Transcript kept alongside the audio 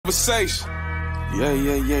conversation.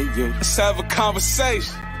 Yeah. Let's have a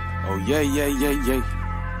conversation. Oh, yeah.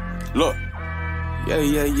 Look. Yeah.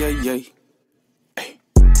 Hey.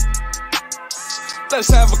 Let's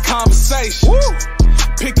have a conversation. Woo.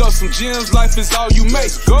 Pick up some gems, life is all you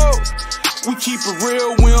make. Go. We keep it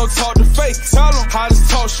real, we don't talk to fake. Tell them how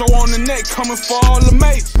this talk show on the net, coming for all the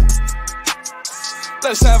mates.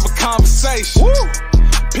 Let's have a conversation. Woo.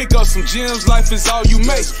 Pick up some gems, life is all you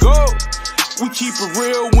make. Go. We keep it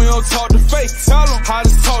real, we don't talk to fake. Tell them how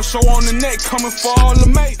this talk show on the net, coming for all the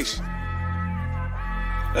mates.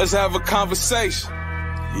 Let's have a conversation.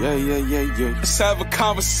 Yeah. Let's have a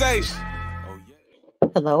conversation.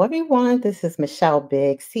 Hello, everyone. This is Michelle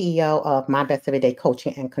Biggs, CEO of My Best Everyday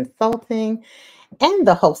Coaching and Consulting, and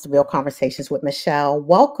the host of Real Conversations with Michelle.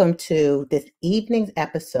 Welcome to this evening's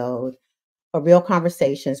episode of Real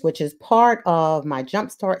Conversations, which is part of my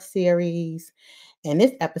JumpStart series. And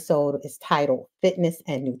this episode is titled Fitness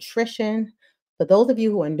and Nutrition. For those of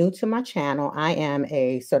you who are new to my channel, I am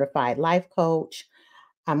a certified life coach.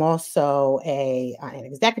 I'm also an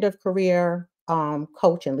executive career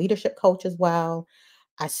coach and leadership coach as well.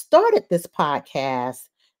 I started this podcast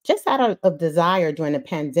just out of desire during the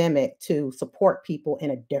pandemic to support people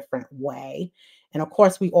in a different way. And of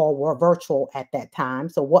course, we all were virtual at that time.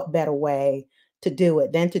 So what better way to do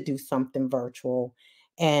it than to do something virtual,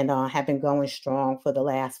 and have been going strong for the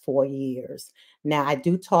last 4 years. Now, I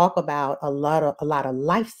do talk about a lot of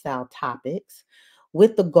lifestyle topics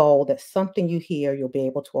with the goal that something you hear, you'll be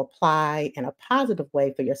able to apply in a positive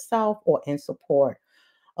way for yourself or in support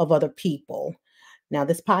of other people. Now,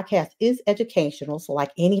 this podcast is educational, so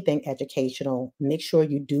like anything educational, make sure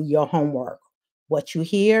you do your homework. What you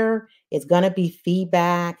hear is going to be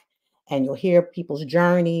feedback, and you'll hear people's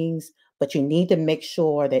journeys, but you need to make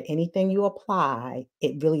sure that anything you apply,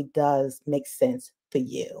 it really does make sense for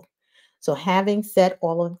you. So having said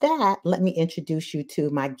all of that, let me introduce you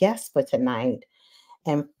to my guest for tonight.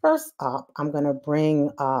 And first up, I'm going to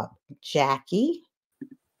bring up Jackie.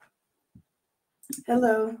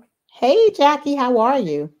 Hello. Hey, Jackie, how are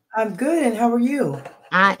you? I'm good. And how are you?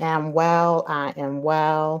 I am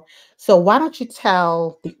well. So why don't you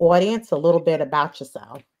tell the audience a little bit about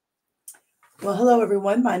yourself? Well, hello,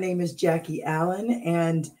 everyone. My name is Jackie Allen,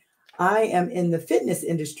 and I am in the fitness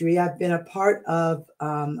industry. I've been a part of,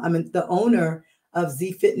 I'm the owner of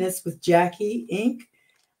Z Fitness with Jackie, Inc.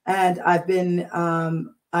 And I've been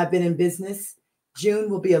in business.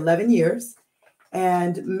 June will be 11 years.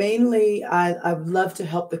 And mainly, I love to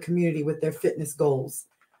help the community with their fitness goals.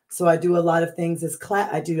 So I do a lot of things as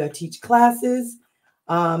I teach classes.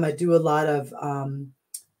 I do a lot of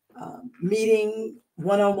meeting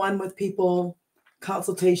one-on-one with people,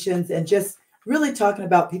 consultations, and just really talking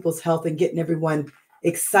about people's health and getting everyone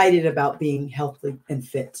excited about being healthy and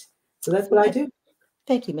fit. So that's what I do.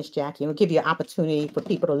 Thank you, Miss Jackie. We'll give you an opportunity for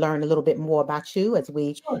people to learn a little bit more about you as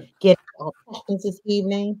we get our questions this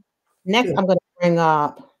evening. Next, I'm going to bring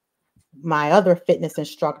up my other fitness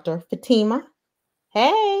instructor, Fatima.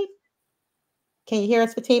 Hey, can you hear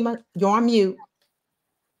us, Fatima? You're on mute.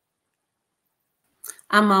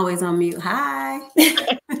 I'm always on mute. Hi.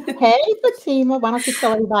 Hey, Fatima. Why don't you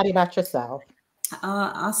tell everybody about yourself?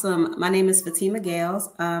 Awesome. My name is Fatima Gales.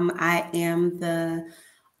 I am the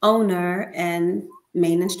owner and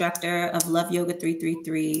main instructor of Love Yoga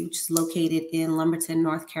 333, which is located in Lumberton,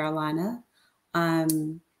 North Carolina. A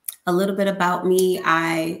little bit about me.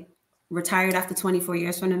 I retired after 24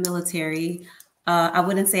 years from the military. I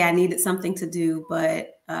wouldn't say I needed something to do,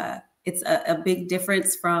 but it's a big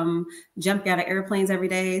difference from jumping out of airplanes every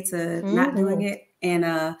day to not doing it.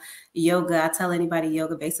 And yoga, I tell anybody,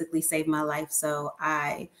 yoga basically saved my life. So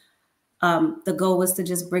the goal was to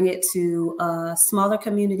just bring it to a smaller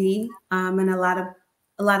community. And a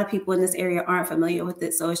lot of people in this area aren't familiar with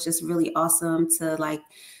it. So it's just really awesome to like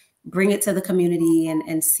bring it to the community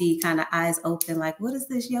and see kind of eyes open, like, what is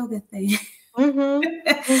this yoga thing?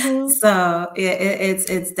 So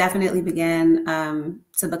it's definitely began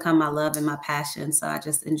to become my love and my passion. So I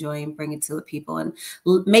just enjoy bringing it to the people and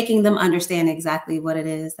making them understand exactly what it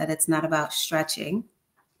is, that it's not about stretching,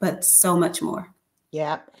 but so much more.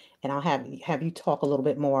 Yeah. And I'll have you talk a little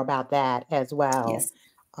bit more about that as well. Yes.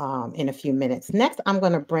 In a few minutes. Next, I'm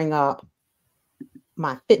going to bring up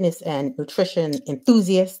my fitness and nutrition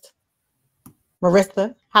enthusiast,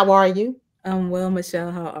 Marissa. How are you? I'm well,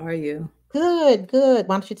 Michelle. How are you? Good. Why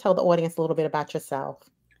don't you tell the audience a little bit about yourself?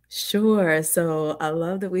 Sure. So I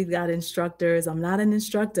love that we've got instructors. I'm not an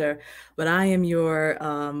instructor, but I am your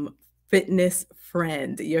fitness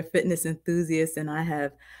friend, your fitness enthusiast, and I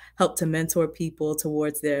have helped to mentor people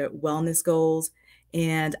towards their wellness goals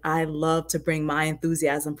And I love to bring my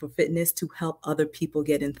enthusiasm for fitness to help other people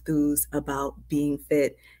get enthused about being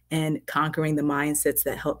fit and conquering the mindsets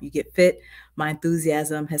that help you get fit. My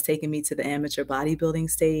enthusiasm has taken me to the amateur bodybuilding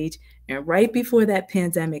stage. And right before that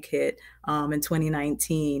pandemic hit in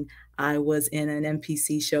 2019, I was in an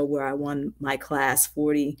NPC show where I won my class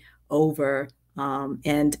 40 over.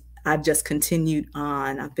 And I've just continued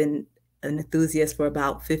on. I've been an enthusiast for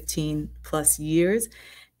about 15 plus years,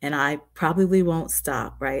 and I probably won't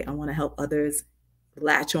stop, right? I want to help others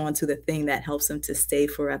latch on to the thing that helps them to stay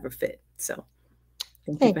forever fit. So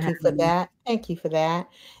thank you for Thank you for having me. that. Thank you for that.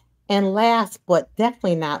 And last but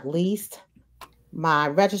definitely not least, my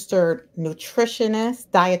registered nutritionist,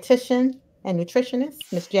 dietitian, and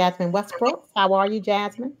nutritionist, Miss Jasmine Westbrook. How are you,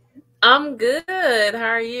 Jasmine? I'm good. How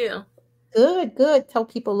are you? Good, good. Tell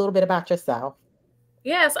people a little bit about yourself.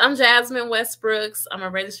 Yes, I'm Jasmine Westbrooks. I'm a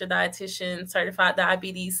registered dietitian, certified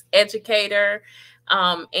diabetes educator.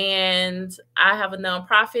 And I have a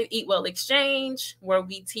nonprofit, Eat Well Exchange, where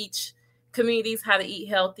we teach communities how to eat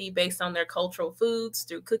healthy based on their cultural foods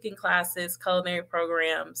through cooking classes, culinary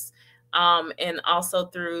programs, and also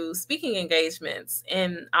through speaking engagements.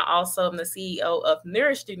 And I also am the CEO of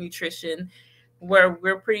Nourish Through Nutrition, where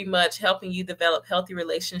we're pretty much helping you develop healthy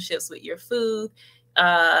relationships with your food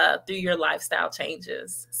through your lifestyle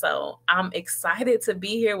changes. So I'm excited to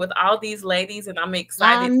be here with all these ladies, and I'm I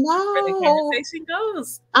excited to see where the know. conversation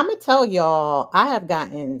goes. I'm gonna tell y'all, I have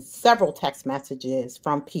gotten several text messages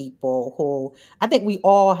from people who I think we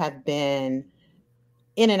all have been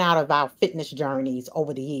in and out of our fitness journeys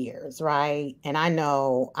over the years, right? And I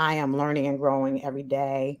know I am learning and growing every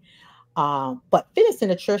day. But fitness and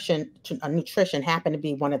nutrition happen to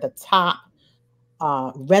be one of the top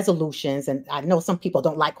resolutions. And I know some people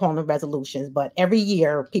don't like calling them resolutions, but every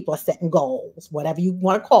year people are setting goals, whatever you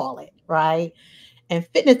want to call it, right? And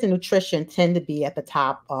fitness and nutrition tend to be at the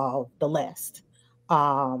top of the list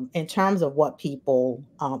in terms of what people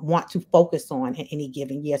want to focus on in any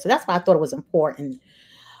given year. So that's why I thought it was important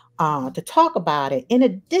to talk about it. In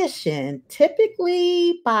addition,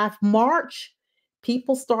 typically by March,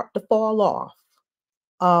 people start to fall off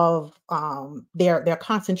of their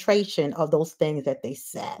concentration of those things that they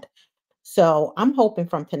said. So I'm hoping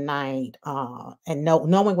from tonight, and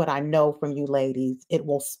knowing what I know from you ladies, it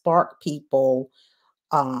will spark people,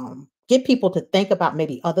 get people to think about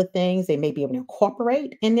maybe other things they may be able to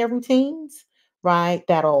incorporate in their routines, right?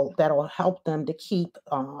 That'll help them to keep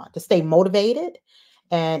to stay motivated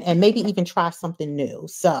and maybe even try something new.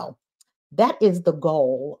 So that is the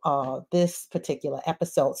goal of this particular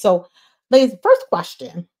episode. So, ladies, first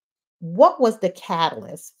question: what was the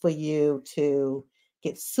catalyst for you to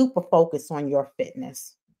get super focused on your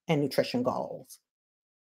fitness and nutrition goals?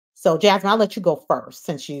 So, Jasmine, I'll let you go first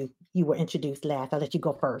since you were introduced last. I'll let you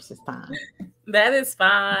go first this time. That is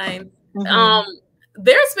fine. Mhm.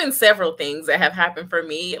 There's been several things that have happened for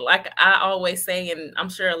me. Like I always say, and I'm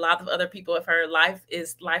sure a lot of other people have heard, life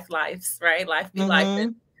is lives, right? Life be life.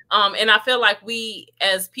 Mhm. And I feel like we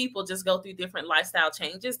as people just go through different lifestyle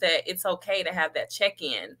changes, that it's okay to have that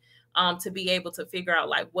check-in, to be able to figure out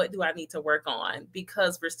like, what do I need to work on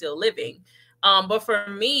because we're still living. But for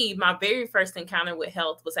me, my very first encounter with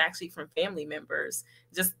health was actually from family members,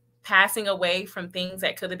 just passing away from things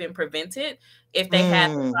that could have been prevented if they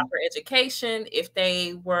had the Mm. proper education, if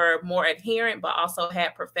they were more adherent, but also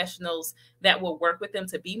had professionals that will work with them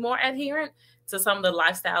to be more adherent to some of the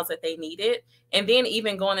lifestyles that they needed. And then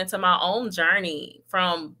even going into my own journey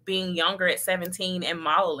from being younger at 17 and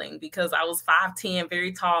modeling, because I was 5'10",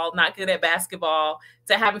 very tall, not good at basketball,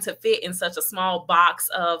 to having to fit in such a small box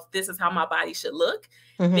of this is how my body should look.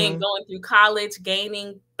 Then Mhm. going through college,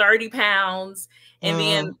 gaining 30 pounds, and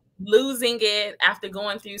then Mm. losing it after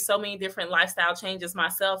going through so many different lifestyle changes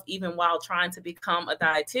myself, even while trying to become a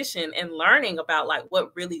dietitian and learning about like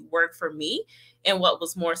what really worked for me and what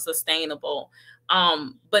was more sustainable.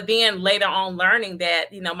 But then later on learning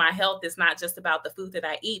that, my health is not just about the food that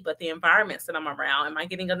I eat, but the environments that I'm around. Am I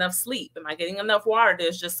getting enough sleep? Am I getting enough water?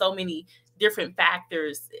 There's just so many different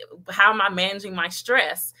factors. How am I managing my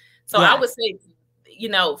stress? So I would Yes. say,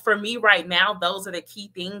 for me right now, those are the key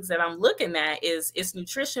things that I'm looking at is it's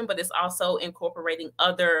nutrition, but it's also incorporating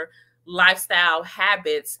other lifestyle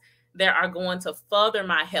habits that are going to further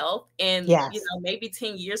my health. And, Yes. maybe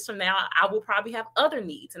 10 years from now, I will probably have other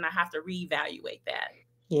needs and I have to reevaluate that.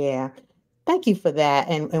 Yeah. Thank you for that.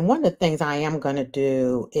 And one of the things I am going to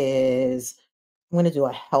do is I'm going to do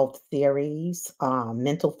a health series,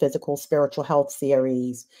 mental, physical, spiritual health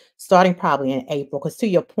series, starting probably in April. Because to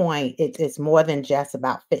your point, it's more than just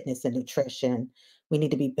about fitness and nutrition. We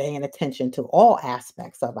need to be paying attention to all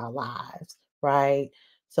aspects of our lives, right?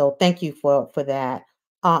 So thank you for that.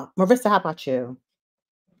 Marissa, how about you?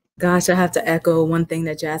 Gosh, I have to echo one thing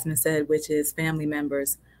that Jasmine said, which is family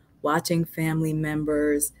members. Watching family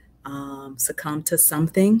members succumb to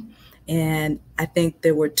something. And I think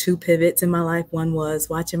there were two pivots in my life. One was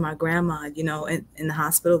watching my grandma, in the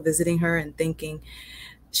hospital, visiting her and thinking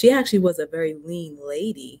she actually was a very lean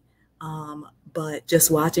lady. But just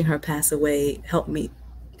watching her pass away helped me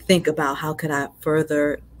think about how could I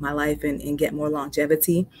further my life and get more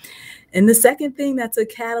longevity. And the second thing that's a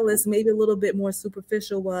catalyst, maybe a little bit more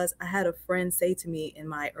superficial, was I had a friend say to me in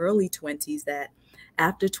my early 20s that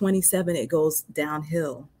after 27, it goes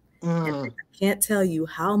downhill. And I can't tell you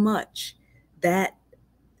how much that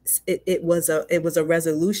it was a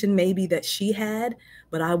resolution maybe that she had,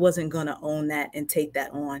 but I wasn't going to own that and take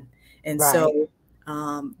that on. And so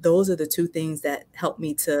those are the two things that helped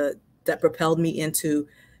me that propelled me into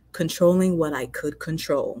controlling what I could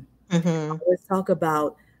control. I always talk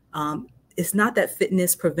about it's not that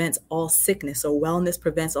fitness prevents all sickness or wellness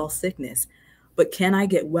prevents all sickness, but can I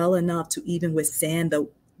get well enough to even withstand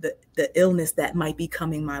the illness that might be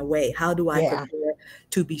coming my way? How do I prepare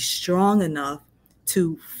to be strong enough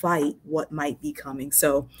to fight what might be coming?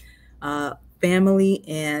 So family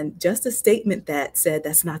and just a statement that said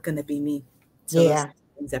that's not going to be me. So those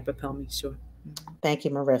things that propel me. Sure. Thank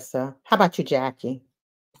you, Marissa. How about you, Jackie?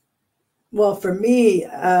 Well, for me,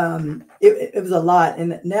 it was a lot.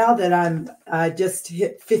 And now that I just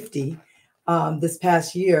hit 50 this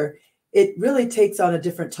past year, it really takes on a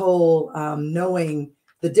different toll, knowing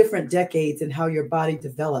the different decades and how your body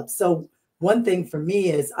develops. So one thing for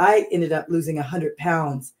me is I ended up losing 100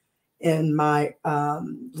 pounds in my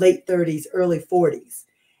late 30s, early 40s.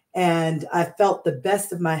 And I felt the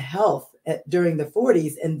best of my health during the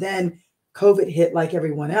 40s. And then COVID hit like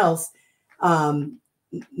everyone else.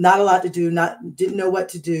 Not a lot to do, didn't know what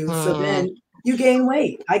to do. So then you gain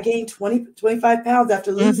weight. I gained 25 pounds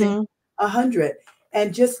after losing 100.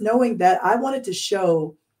 And just knowing that I wanted to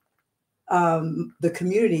show the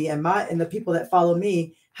community and the people that follow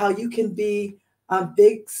me how you can be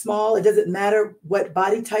big, small. It doesn't matter what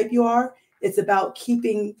body type you are. It's about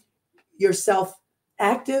keeping yourself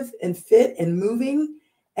active and fit and moving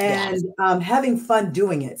and having fun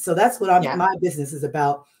doing it. So that's what my business is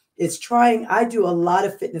about. It's trying. I do a lot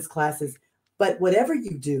of fitness classes, but whatever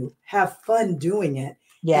you do, have fun doing it.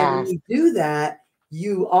 And when you do that,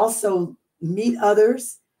 you also meet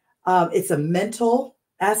others. It's a mental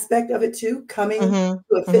aspect of it too. Coming to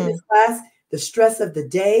a fitness class, the stress of the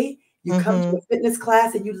day, you come to a fitness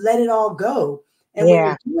class and you let it all go. And when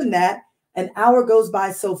you're doing that, an hour goes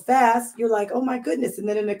by so fast, you're like, oh my goodness. And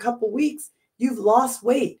then in a couple of weeks, you've lost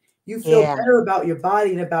weight. You feel better about your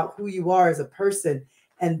body and about who you are as a person.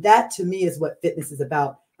 And that to me is what fitness is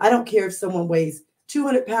about. I don't care if someone weighs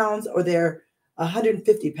 200 pounds or they're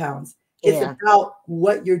 150 pounds. It's about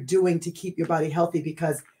what you're doing to keep your body healthy,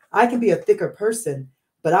 because I can be a thicker person,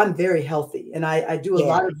 but I'm very healthy. And I do a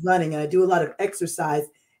lot of running and I do a lot of exercise,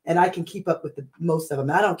 and I can keep up with most of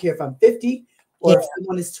them. I don't care if I'm 50 or if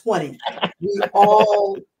someone is 20. We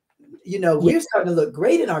all, we're starting to look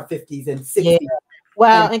great in our 50s and 60s.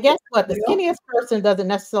 Well, and guess what? The skinniest person doesn't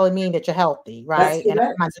necessarily mean that you're healthy, right? And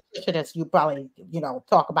correct. my nutritionist, you probably,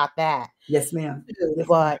 talk about that. Yes, ma'am.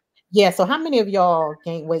 But so how many of y'all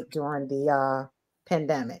gained weight during the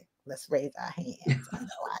pandemic? Let's raise our hands. I know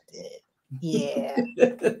I did.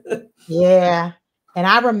 Yeah. And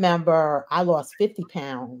I remember I lost 50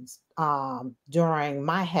 pounds during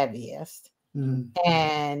my heaviest.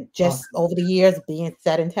 And just over the years being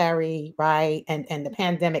sedentary, right? And the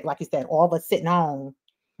pandemic, like you said, all of us sitting home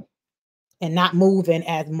and not moving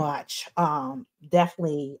as much,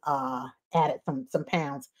 definitely added some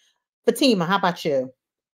pounds. Fatima, how about you?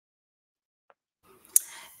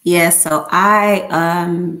 Yeah, so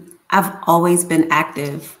I've always been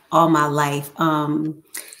active all my life.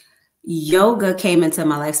 Yoga came into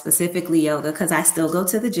my life, specifically yoga, because I still go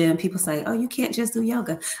to the gym. People say, oh, you can't just do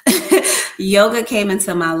yoga. Yoga came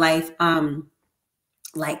into my life,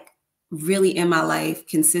 like really in my life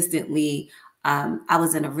consistently. I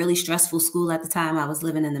was in a really stressful school at the time. I was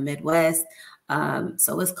living in the Midwest.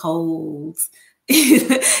 So it's cold.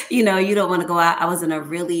 You don't want to go out. I was in a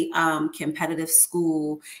really competitive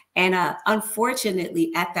school. And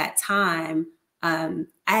unfortunately, at that time, I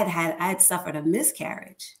had suffered a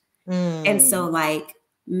miscarriage. And so like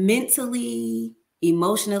mentally,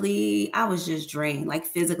 emotionally, I was just drained. Like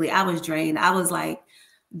physically, I was drained. I was like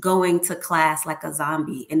going to class like a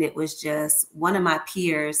zombie. And it was just one of my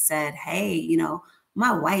peers said, hey,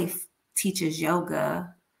 my wife teaches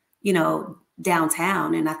yoga,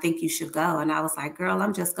 downtown, and I think you should go. And I was like, girl,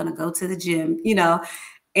 I'm just going to go to the gym,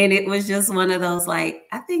 And it was just one of those, like,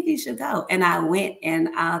 I think you should go. And I went, and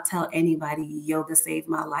I'll tell anybody, yoga saved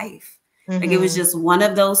my life. Like, it was just one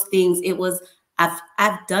of those things. It was,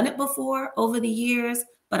 I've done it before over the years,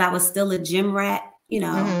 but I was still a gym rat. You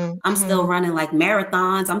know, I'm still running like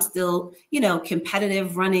marathons. I'm still, you know,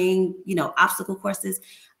 competitive running, you know, obstacle courses.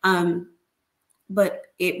 But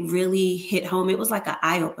it really hit home. It was like an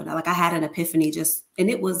eye opener. Like, I had an epiphany and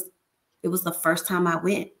it was the first time I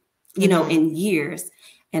went, you know, in years.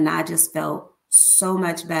 And I just felt so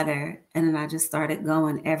much better. And then I just started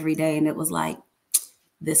going every day. And it was like,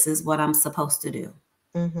 this is what I'm supposed to do.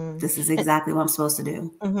 This is exactly what I'm supposed to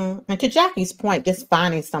do. And to Jackie's point, just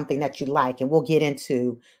finding something that you like, and we'll get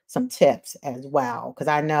into some tips as well. Because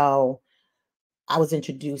I know I was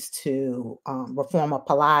introduced to Reformer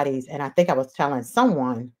Pilates, and I think I was telling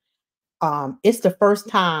someone it's the first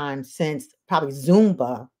time since probably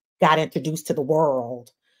Zumba got introduced to the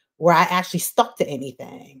world where I actually stuck to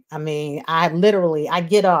anything. I mean, I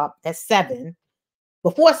get up at 7,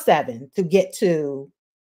 before 7 to get to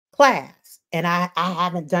class. And I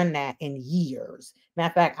haven't done that in years. Matter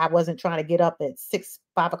of fact, I wasn't trying to get up at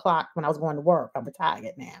 5 o'clock when I was going to work. I'm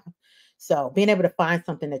retired now. So being able to find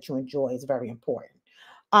something that you enjoy is very important.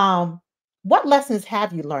 What lessons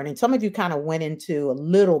have you learned? And some of you kind of went into a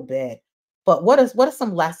little bit, but what are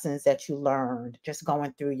some lessons that you learned just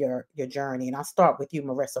going through your journey? And I'll start with you,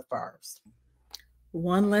 Marissa, first.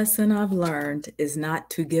 One lesson I've learned is not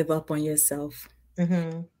to give up on yourself.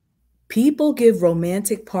 People give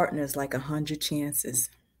romantic partners like 100 chances.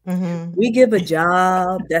 We give a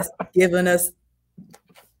job that's giving us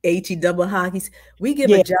HE double hockeys. We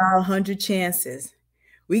give a job 100 chances.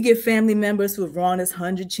 We give family members who have wronged us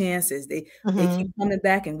 100 chances. They keep coming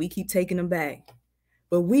back, and we keep taking them back.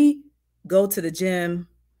 But we go to the gym,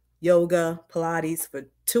 yoga, Pilates for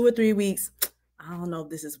 2 or 3 weeks. I don't know if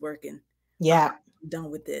this is working. Yeah. I'm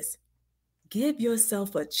done with this. Give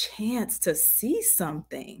yourself a chance to see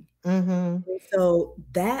something. So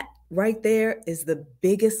that right there is the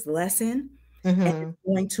biggest lesson. And it's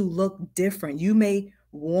going to look different. You may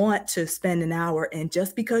want to spend an hour, and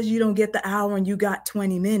just because you don't get the hour and you got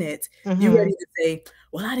 20 minutes, you're ready to say,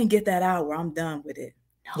 well, I didn't get that hour, I'm done with it.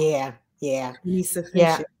 No. Yeah. Be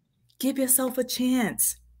sufficient. Give yourself a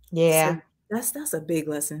chance. Yeah. So that's a big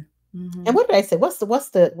lesson. And what did I say? What's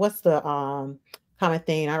the common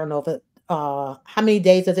thing? I don't know if it how many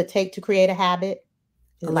days does it take to create a habit?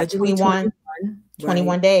 Is it like 21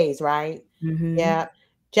 days, right? Yeah.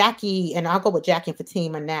 Jackie, and I'll go with Jackie and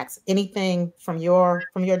Fatima next. Anything from your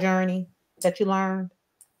journey that you learned?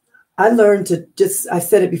 I learned to I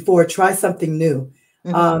said it before, try something new.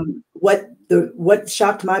 What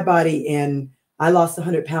shocked my body, and I lost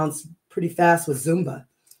 100 pounds pretty fast, was Zumba.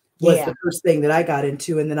 Was the first thing that I got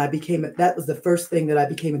into. And then that was the first thing that I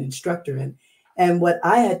became an instructor in. And what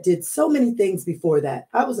I did so many things before that.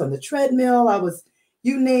 I was on the treadmill. I was,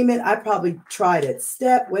 you name it. I probably tried it,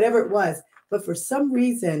 step, whatever it was. But for some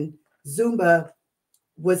reason, Zumba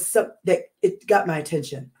was that it got my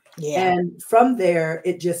attention. And from there,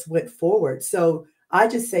 it just went forward. So I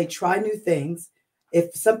just say, try new things.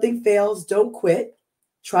 If something fails, don't quit.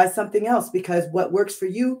 Try something else, because what works for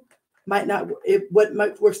you might not,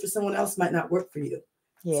 what works for someone else might not work for you.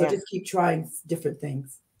 So just keep trying different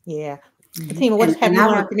things. Fatima, what have you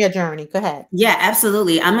learned from your journey? Go ahead. Yeah,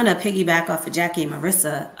 absolutely. I'm going to piggyback off of Jackie and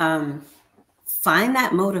Marissa. Find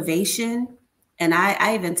that motivation. And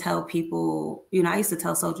I even tell people, you know, I used to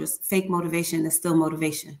tell soldiers, fake motivation is still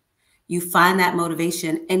motivation. You find that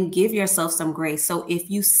motivation and give yourself some grace. So if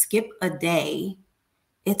you skip a day,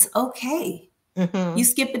 it's okay. You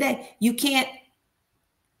skip a day. You can't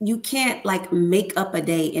like make up a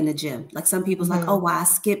day in the gym. Like some people's like, oh, well, I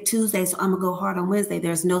skipped Tuesday, so I'm gonna go hard on Wednesday.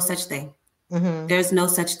 There's no such thing. There's no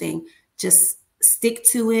such thing. Just stick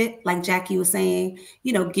to it. Like Jackie was saying,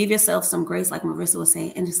 you know, give yourself some grace, like Marissa was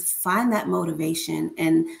saying, and just find that motivation.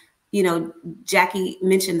 And, you know, Jackie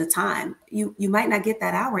mentioned the time. You might not get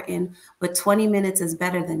that hour in, but 20 minutes is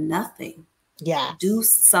better than nothing. Do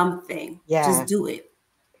something. Just do it.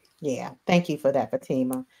 Thank you for that,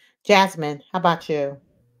 Fatima. Jasmine, how about you?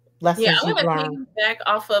 Lessons I'm gonna piggyback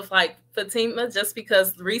off of like Fatima, just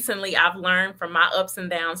because recently I've learned from my ups and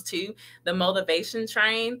downs too. The motivation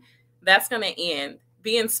train, that's gonna end.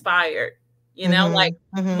 Be inspired. You know, like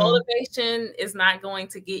motivation is not going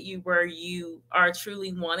to get you where you are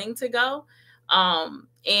truly wanting to go.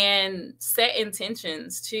 And set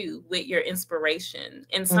intentions too with your inspiration.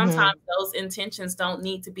 And sometimes those intentions don't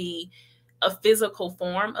need to be a physical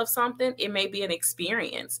form of something. It may be an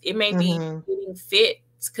experience. It may be getting fit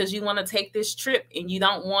because you want to take this trip and you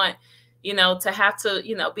don't want, you know, to have to,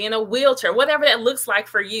 you know, be in a wheelchair, whatever that looks like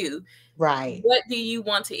for you. Right. What do you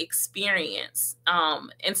want to experience?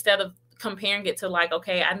 Instead of comparing it to like,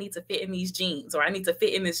 okay, I need to fit in these jeans or I need to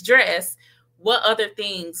fit in this dress. What other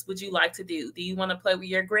things would you like to do? Do you want to play with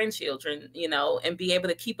your grandchildren, you know, and be able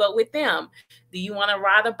to keep up with them? Do you want to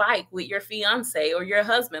ride a bike with your fiance or your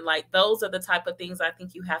husband? Like, those are the type of things I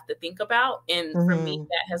think you have to think about. And for me,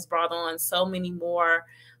 that has brought on so many more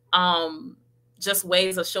just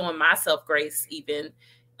ways of showing myself grace, even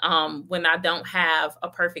when I don't have a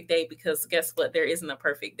perfect day, because guess what? There isn't a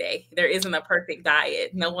perfect day. There isn't a perfect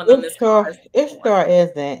diet. No one on this call has It sure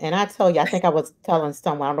isn't. And I tell you, I think I was telling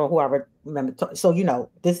someone, I don't know who I remember. So, you know,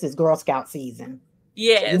 this is Girl Scout season.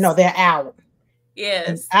 Yes. So, you know, they're out. Yes.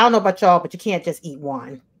 And I don't know about y'all, but you can't just eat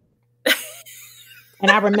one. And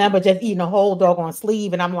I remember just eating a whole doggone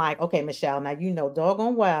sleeve. And I'm like, okay, Michelle, now you know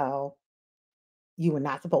doggone well you were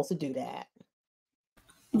not supposed to do that.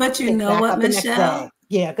 But you know what, Michelle?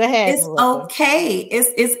 Yeah, go ahead. It's okay.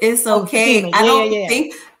 It's okay.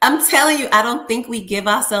 I'm telling you, I don't think we give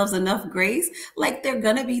ourselves enough grace. Like, there are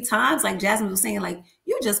gonna be times, like Jasmine was saying, like,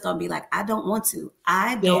 you're just gonna be like, I don't want to.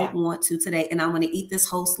 I don't want to today, and I'm gonna eat this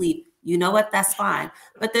whole sleeve. You know what? That's fine.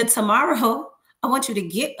 But then tomorrow, I want you to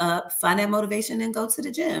get up, find that motivation, and go to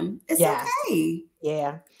the gym. It's okay.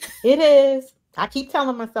 Yeah, it is. I keep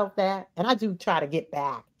telling myself that, and I do try to get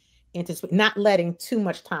back into not letting too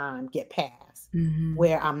much time get past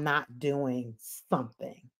where I'm not doing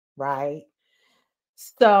something, right?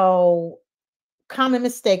 So, common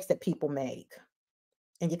mistakes that people make.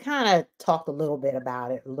 And you kind of talked a little bit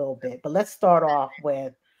about it, but let's start off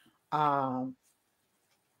with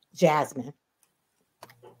Jasmine.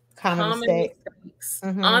 Common mistakes.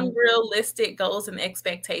 Unrealistic goals and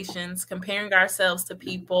expectations, comparing ourselves to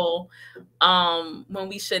people when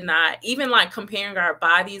we should not, even like comparing our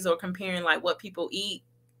bodies or comparing like what people eat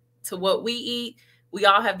to what we eat. We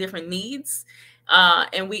all have different needs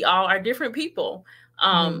and we all are different people.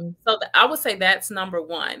 So I would say that's number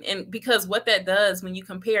one. And because what that does when you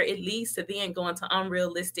compare, it leads to then going to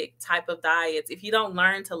unrealistic type of diets. If you don't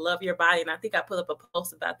learn to love your body, and I think I put up a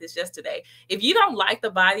post about this yesterday, if you don't like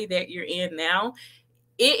the body that you're in now,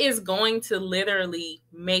 it is going to literally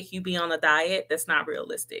make you be on a diet that's not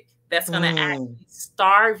realistic. That's going to actually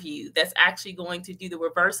starve you. That's actually going to do the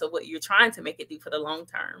reverse of what you're trying to make it do for the long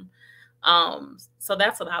term. So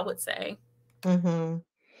that's what I would say.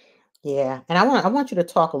 Yeah. And I want you to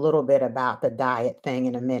talk a little bit about the diet thing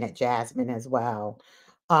in a minute, Jasmine, as well.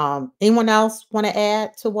 Anyone else want to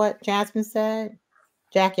add to what Jasmine said?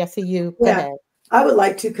 Jackie, I see you. Go ahead. I would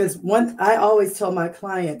like to, because I always tell my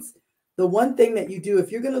clients, the one thing that you do,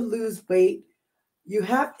 if you're going to lose weight, you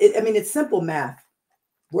have, it's simple math.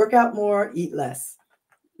 Work out more, eat less.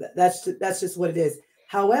 That's just what it is.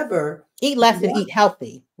 However, eat less and eat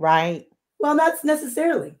healthy, right? Well, not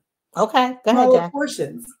necessarily. Okay, go smaller ahead,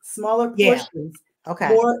 portions. Smaller portions. Okay.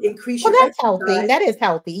 More increase your that's healthy. That is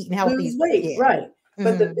healthy. Eating healthy. Lose weight, right.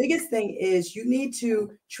 But the biggest thing is you need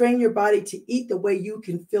to train your body to eat the way you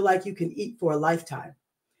can feel like you can eat for a lifetime.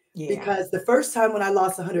 Because the first time when I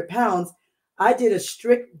lost 100 pounds, I did a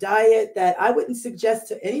strict diet that I wouldn't suggest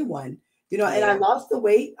to anyone. You know, and I lost the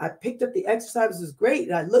weight. I picked up the exercise. It was great.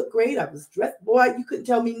 And I looked great. I was dressed. Boy, you couldn't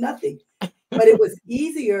tell me nothing. But it was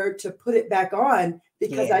easier to put it back on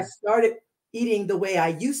because I started eating the way I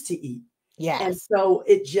used to eat. And so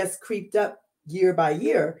it just creeped up year by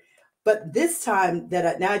year. But this time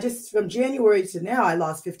now just from January to now, I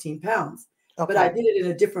lost 15 pounds. But I did it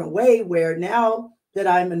in a different way where now that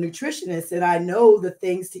I'm a nutritionist and I know the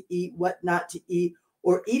things to eat, what not to eat,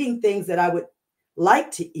 or eating things that I would like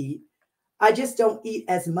to eat, I just don't eat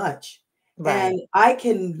as much. And I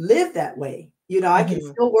can live that way. You know, I can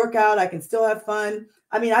still work out. I can still have fun.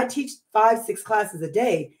 I mean, I teach 5-6 classes a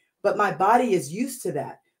day, but my body is used to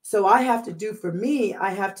that. So I have to do, for me,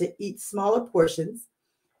 I have to eat smaller portions.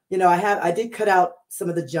 You know, I did cut out some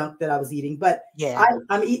of the junk that I was eating, but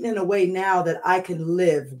I'm eating in a way now that I can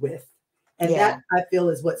live with. And that I feel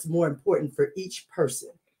is what's more important for each person.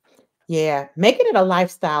 Yeah. Making it a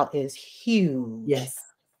lifestyle is huge. Yes.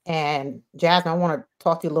 And Jasmine, I want to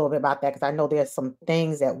talk to you a little bit about that because I know there's some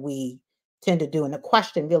things that we tend to do. And the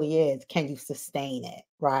question really is, can you sustain it,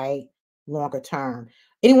 right? Longer term.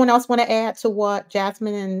 Anyone else want to add to what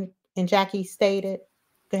Jasmine and Jackie stated?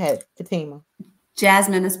 Go ahead, Fatima.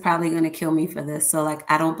 Jasmine is probably going to kill me for this. So like,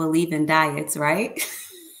 I don't believe in diets, right?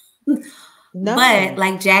 No. But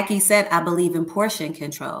like Jackie said, I believe in portion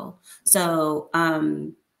control. So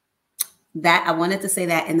that I wanted to say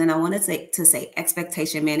that. And then I wanted to say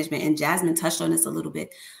expectation management. And Jasmine touched on this a little bit.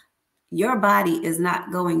 Your body is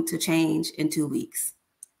not going to change in 2 weeks.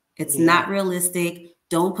 It's not realistic.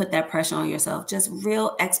 Don't put that pressure on yourself. Just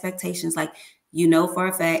real expectations. Like you know for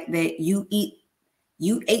a fact that you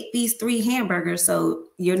ate these 3 hamburgers, so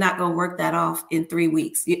you're not going to work that off in 3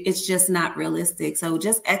 weeks. It's just not realistic. So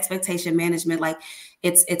just expectation management, like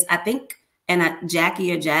it's I think, and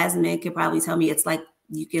Jackie or Jasmine could probably tell me, it's like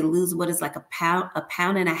you can lose what is like a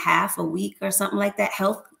pound and a half a week or something like that,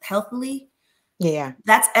 healthily. Yeah.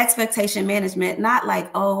 That's expectation management, not like,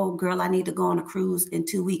 oh girl, I need to go on a cruise in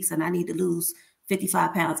 2 weeks and I need to lose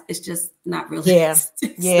 55 pounds. It's just not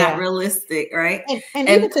realistic. Yeah. It's not realistic, right? And And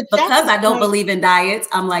even to because Jackie's I don't point, believe in diets,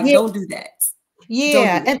 I'm like, yeah, don't do that.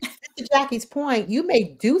 Don't do and to Jackie's point, you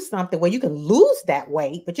may do something where you can lose that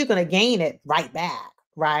weight, but you're going to gain it right back,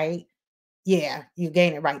 right? Yeah, you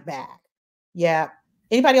gain it right back. Yeah.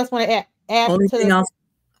 Anybody else want to add Only to thing the? I'll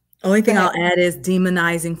Only Go thing ahead. I'll add is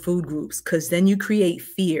demonizing food groups, because then you create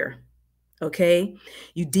fear. Okay.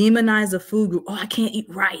 You demonize a food group. Oh, I can't eat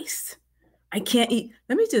rice. I can't eat.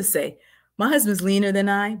 Let me just say, my husband's leaner than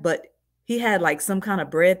I, but he had like some kind of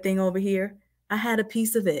bread thing over here. I had a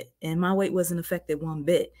piece of it and my weight wasn't affected one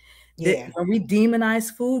bit. Yeah. When we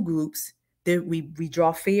demonize food groups, we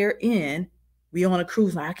draw fear in. We on a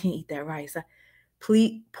cruise, like, I can't eat that rice.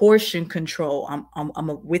 Please, portion control.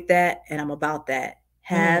 I'm with that, and I'm about that.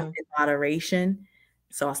 Have in moderation.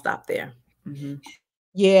 So I'll stop there. Mm-hmm.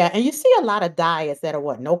 Yeah. And you see a lot of diets that are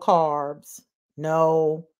what? No carbs,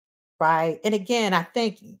 no, right? And again, I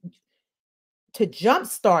think to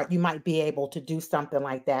jumpstart, you might be able to do something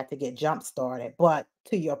like that to get jump started. But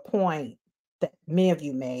to your point that many of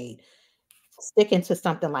you made, sticking to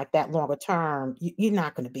something like that longer term, you're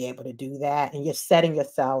not going to be able to do that. And you're setting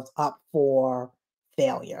yourselves up for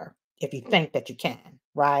failure if you think that you can,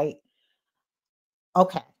 right?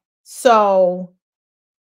 Okay. So,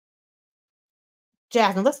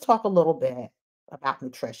 Jasmine, let's talk a little bit about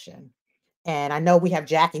nutrition. And I know we have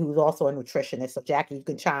Jackie, who's also a nutritionist. So, Jackie, you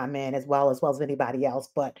can chime in as well as anybody else.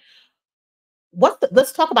 But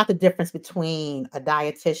let's talk about the difference between a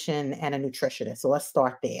dietitian and a nutritionist. So let's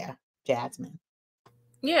start there, Jasmine.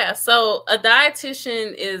 Yeah, so a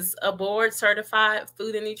dietitian is a board certified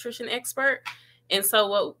food and nutrition expert. And so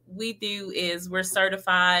what we do is we're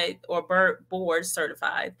certified or board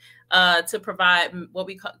certified to provide what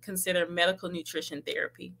we consider medical nutrition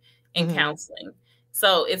therapy and counseling.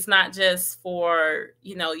 So it's not just for,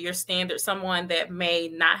 your standard, someone that may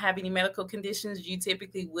not have any medical conditions. You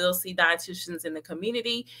typically will see dietitians in the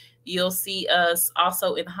community. You'll see us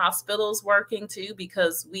also in hospitals working too,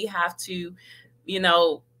 because we have to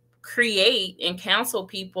create and counsel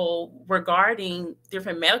people regarding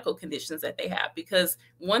different medical conditions that they have. Because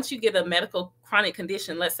once you get a medical chronic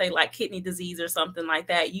condition, let's say like kidney disease or something like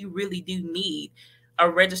that, you really do need a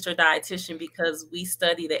registered dietitian, because we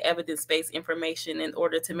study the evidence-based information in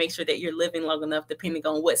order to make sure that you're living long enough, depending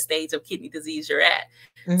on what stage of kidney disease you're at.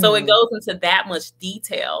 So it goes into that much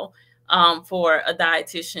detail for a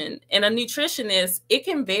dietitian. And a nutritionist, it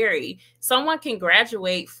can vary. Someone can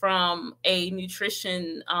graduate from a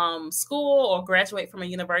nutrition school or graduate from a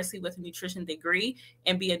university with a nutrition degree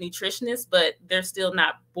and be a nutritionist, but they're still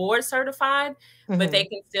not board certified, but they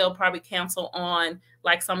can still probably counsel on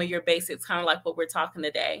like some of your basics, kind of like what we're talking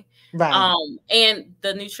today. Right. And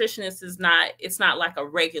the nutritionist it's not like a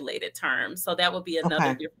regulated term. So that would be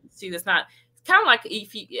another difference too. It's not kind of like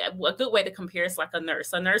a good way to compare is like a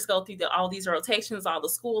nurse. A nurse go through all these rotations, all the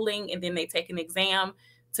schooling, and then they take an exam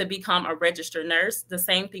to become a registered nurse. The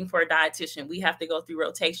same thing for a dietitian. We have to go through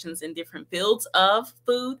rotations in different fields of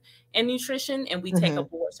food and nutrition, and we take a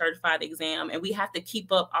board certified exam, and we have to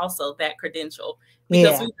keep up also that credential,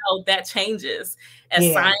 because we know that changes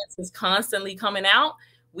as science is constantly coming out.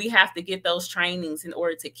 We have to get those trainings in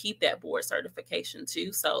order to keep that board certification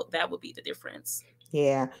too. So that would be the difference.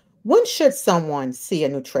 Yeah. When should someone see a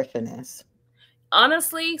nutritionist?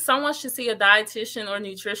 Honestly, someone should see a dietitian or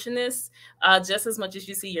nutritionist just as much as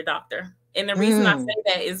you see your doctor. And the reason I say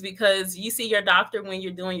that is because you see your doctor when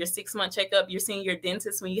you're doing your 6-month checkup. You're seeing your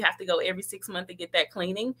dentist when you have to go every 6 months to get that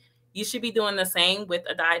cleaning. You should be doing the same with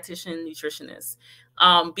a dietitian nutritionist,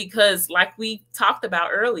 because like we talked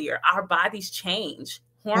about earlier, our bodies change.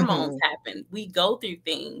 Hormones happen. We go through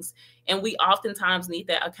things, and we oftentimes need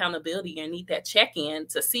that accountability and need that check-in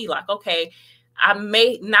to see like, okay, I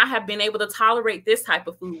may not have been able to tolerate this type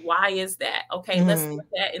of food. Why is that? Okay, let's look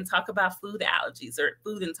at and talk about food allergies or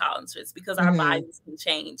food intolerances, because our bodies can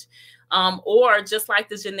change. Or just like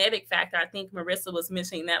the genetic factor, I think Marissa was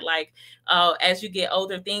mentioning that, like, as you get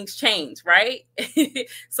older, things change, right?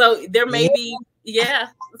 So there may be,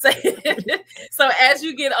 so as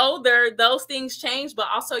you get older, those things change, but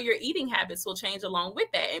also your eating habits will change along with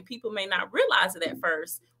that. And people may not realize it at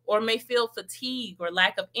first, or may feel fatigue or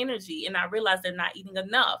lack of energy and not realize they're not eating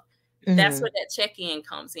enough. That's Mhm. where that check-in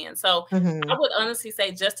comes in. So I Mhm. would honestly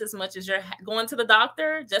say just as much as you're going to the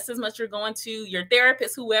doctor, just as much you're going to your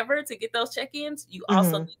therapist, whoever, to get those check-ins, you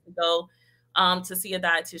also Mhm. need to go to see a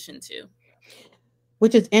dietitian too.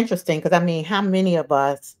 Which is interesting because I mean, how many of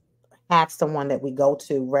us have someone that we go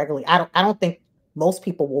to regularly? I don't think most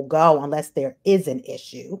people will go unless there is an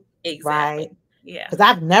issue, Exactly. right? Yeah. Because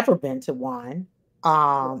I've never been to one.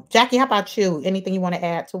 Jackie, how about you? Anything you want to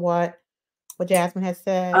add to what Jasmine has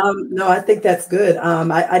said? No, I think that's good.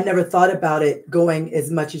 I never thought about it going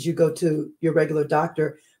as much as you go to your regular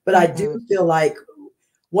doctor, but I do Mhm. feel like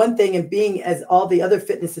one thing, and being as all the other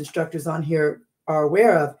fitness instructors on here are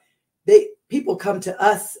aware of, people come to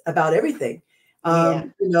us about everything, Yeah.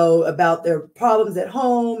 about their problems at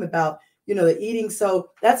home, about the eating.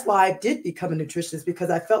 So that's why I did become a nutritionist, because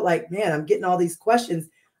I felt like, man, I'm getting all these questions.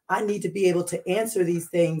 I need to be able to answer these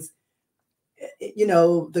things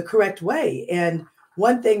the correct way. And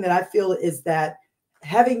one thing that I feel is that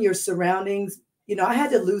having your surroundings, I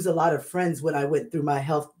had to lose a lot of friends when I went through my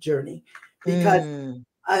health journey, because Mm.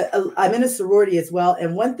 I'm in a sorority as well.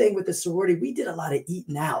 And one thing with the sorority, we did a lot of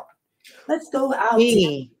eating out. Let's go out to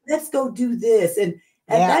Me. let's go do this. And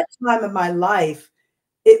at Yeah. that time of my life,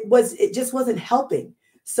 it just wasn't helping.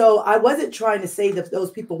 So I wasn't trying to say that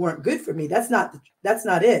those people weren't good for me. That's not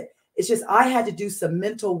it. It's just I had to do some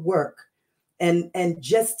mental work and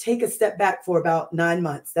just take a step back for about 9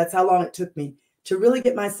 months. That's how long it took me to really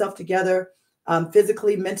get myself together,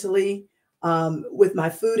 physically, mentally, with my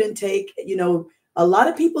food intake. A lot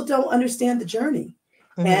of people don't understand the journey,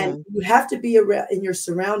 and Mhm. you have to be around in your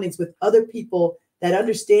surroundings with other people that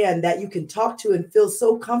understand, that you can talk to and feel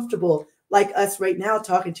so comfortable, like us right now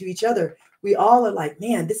talking to each other. We all are like,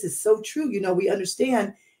 man, this is so true. We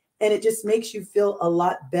understand, and it just makes you feel a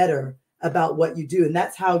lot better about what you do. And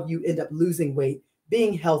that's how you end up losing weight,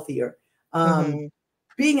 being healthier, um, Mhm.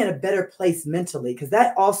 being in a better place mentally, because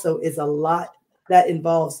that also is a lot that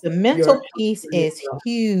involves The your mental health piece journey as is well.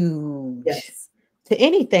 huge Yes. to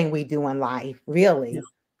anything we do in life, Yes. really. Yes,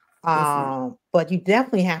 ma'am. But you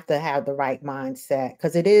definitely have to have the right mindset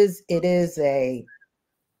because it is a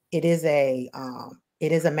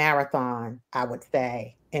marathon, I would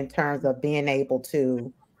say, in terms of being able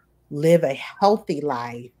to live a healthy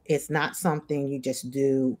life. It's not something you just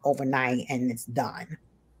do overnight and it's done, Mhm.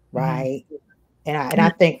 right? And I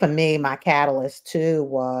think for me, my catalyst too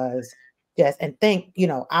was just and think,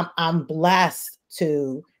 I'm blessed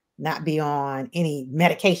to not be on any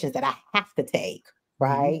medications that I have to take, Mhm.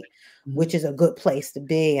 right? Which Mhm. is a good place to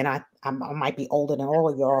be. And I might be older than all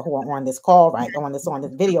of y'all who are on this call, right? On this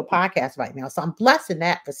video podcast right now. So I'm blessed in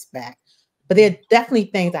that respect. But there are definitely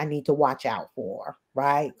things I need to watch out for,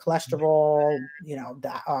 right? Cholesterol,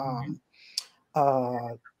 Mhm.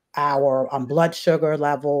 uh, our blood sugar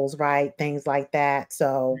levels, right? Things like that.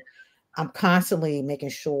 So I'm constantly making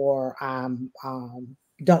sure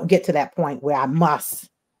don't get to that point where I must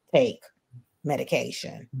take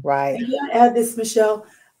medication, right? And can I add this, Michelle?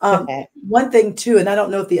 Okay. One thing too, and I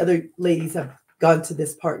don't know if the other ladies have gone to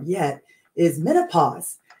this part yet, is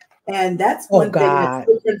menopause. And that's Oh one thing that's God.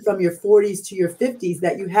 different from your 40s to your 50s,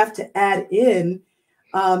 that you have to add in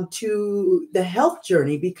to the health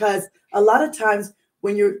journey, because a lot of times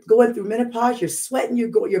when you're going through menopause, you're sweating, your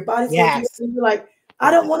body's going through, Yes. and you're like,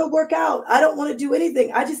 I don't Yes. want to work out. I don't want to do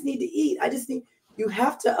anything. I just need to eat. You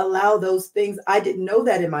have to allow those things. I didn't know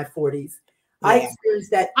that in my 40s. I Yeah.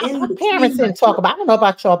 experienced that in My parents between my didn't talk about I don't know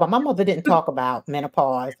about y'all, but my mother didn't talk about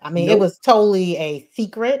menopause. I mean, it Nope. was totally a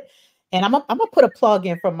secret. And I'm gonna put a plug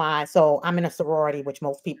in for so I'm in a sorority, which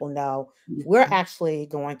most people know. We're actually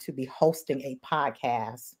going to be hosting a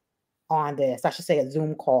podcast on this. I should say a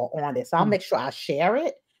Zoom call on this. So I'll Mm, make sure I share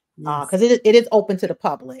it yes. because it is open to the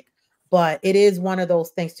public. But it is one of those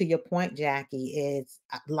things, to your point, Jackie, is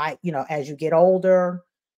like, as you get older,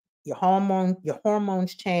 your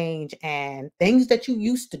hormones change and things that you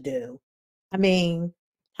used to do. I mean,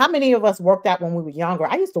 how many of us worked out when we were younger?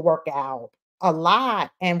 I used to work out a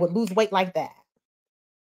lot and would lose weight like that.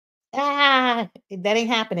 That ain't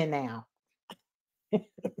happening now.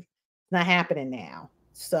 Not happening now.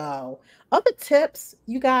 So, other tips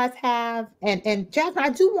you guys have, and Jasmine, I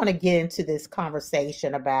do want to get into this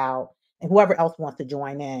conversation about, and whoever else wants to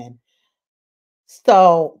join in.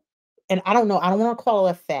 So, and I don't know, I don't want to call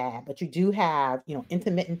it a fad, but you do have,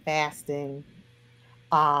 intermittent fasting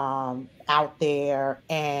out there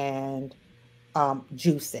and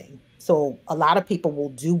juicing. So a lot of people will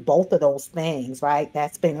do both of those things, right?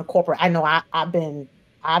 That's been incorporated. I know I've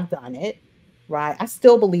done it, right? I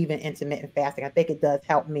still believe in intermittent fasting. I think it does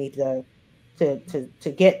help me to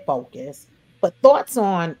get focused. But thoughts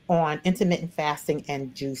on intermittent fasting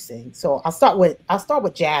and juicing. So I'll start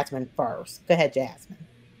with Jasmine first. Go ahead, Jasmine.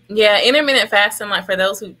 Yeah, intermittent fasting, like for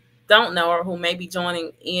those who don't know or who may be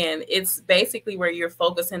joining in, it's basically where you're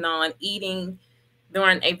focusing on eating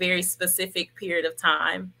during a very specific period of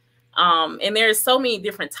time. And there's so many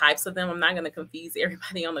different types of them. I'm not going to confuse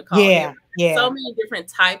everybody on the call here. So many different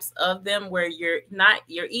types of them where you're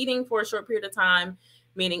eating for a short period of time,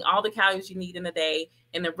 meaning all the calories you need in a day,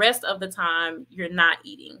 and the rest of the time you're not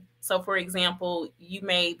eating. So for example, you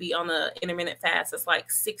may be on an intermittent fast that's like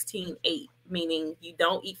 16-8, meaning you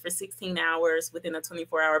don't eat for 16 hours within a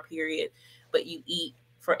 24-hour period, but you eat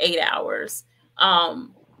for 8 hours.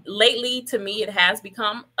 Lately, to me, it has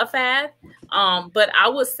become a fad. But I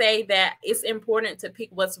would say that it's important to pick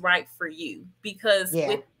what's right for you, because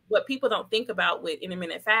with what people don't think about with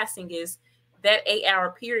intermittent fasting is that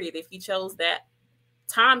 8-hour period. If you chose that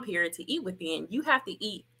time period to eat within, you have to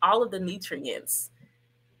eat all of the nutrients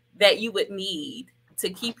that you would need to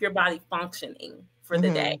keep your body functioning for the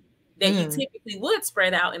day that you typically would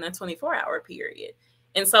spread out in a 24-hour period.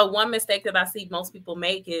 And so one mistake that I see most people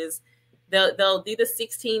make is they'll do the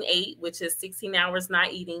 16-8, which is 16 hours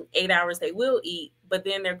not eating, 8 hours they will eat, but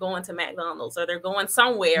then they're going to McDonald's or they're going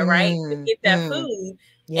somewhere, right, to get that food.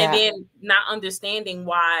 And then not understanding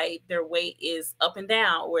why their weight is up and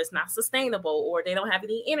down, or it's not sustainable, or they don't have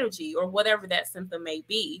any energy, or whatever that symptom may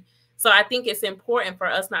be. So I think it's important for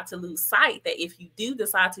us not to lose sight that if you do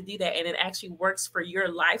decide to do that and it actually works for your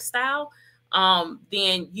lifestyle,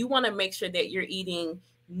 then you want to make sure that you're eating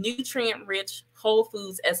nutrient-rich whole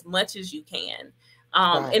foods as much as you can.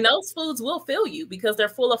 And those foods will fill you because they're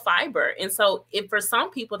full of fiber. And so if for some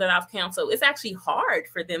people that I've counseled, it's actually hard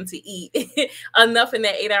for them to eat enough in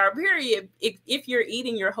that 8-hour period if you're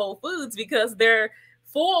eating your whole foods, because they're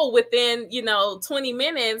full within, 20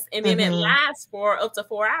 minutes, and then it lasts for up to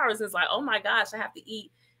 4 hours. It's like, oh my gosh, I have to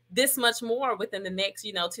eat this much more within the next,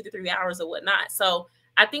 2 to 3 hours or whatnot. So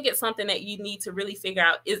I think it's something that you need to really figure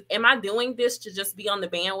out is, am I doing this to just be on the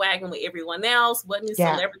bandwagon with everyone else? What new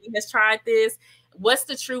celebrity has tried this? What's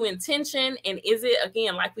the true intention? And is it,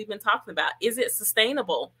 again, like we've been talking about, is it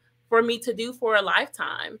sustainable for me to do for a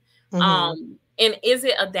lifetime? And is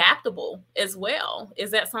it adaptable as well?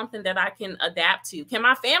 Is that something that I can adapt to? Can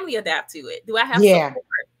my family adapt to it? Do I have support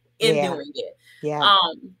in doing it?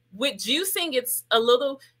 With juicing, it's a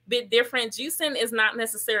little bit different. Juicing is not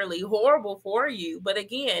necessarily horrible for you. But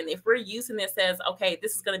again, if we're using this as, okay,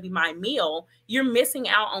 this is going to be my meal, you're missing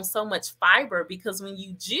out on so much fiber, because when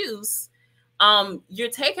you juice, you're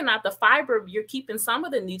taking out the fiber, you're keeping some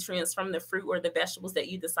of the nutrients from the fruit or the vegetables that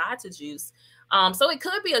you decide to juice. So it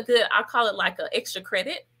could be a good, I call it like an extra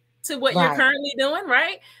credit to what you're currently doing,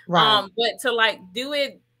 right? But to like do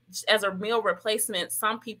it as a meal replacement,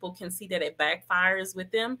 some people can see that it backfires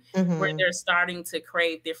with them, where they're starting to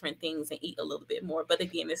crave different things and eat a little bit more. But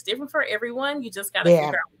again, it's different for everyone. You just got to figure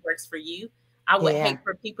out what works for you. I would hate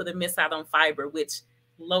for people to miss out on fiber, which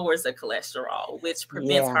lowers the cholesterol, which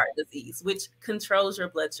prevents heart disease, which controls your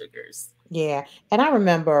blood sugars. And I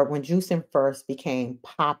remember when juicing first became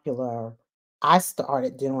popular, I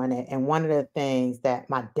started doing it. And one of the things that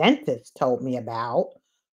my dentist told me about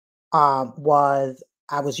was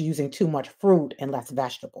I was using too much fruit and less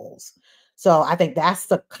vegetables. So I think that's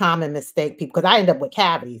the common mistake people, because I ended up with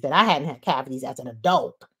cavities, and I hadn't had cavities as an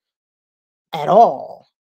adult at all,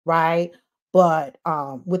 right? But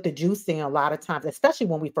with the juicing, a lot of times, especially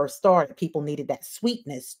when we first started, people needed that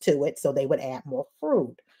sweetness to it, so they would add more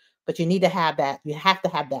fruit. But you need to have that, you have to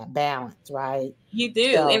have that balance, right? You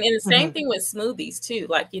do. So, and the same thing with smoothies too.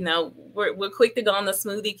 Like, we're quick to go on the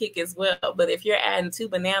smoothie kick as well. But if you're adding 2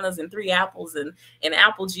 bananas and 3 apples and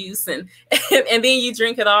apple juice and then you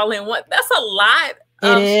drink it all in one, that's a lot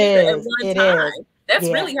of sugar at one time. That's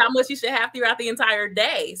really how much you should have throughout the entire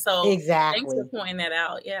day. So thanks for pointing that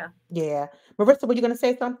out. Yeah. Marissa, were you going to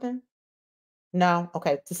say something? No?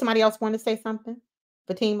 Okay. Does somebody else want to say something?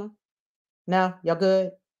 Fatima? No? Y'all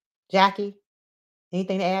good? Jackie?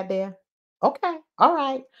 Anything to add there? Okay. All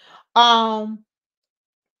right. I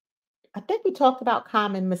think we talked about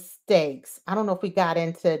common mistakes. I don't know if we got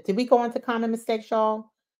into, did we go into common mistakes,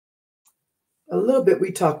 y'all? A little bit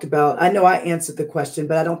we talked about. I know I answered the question,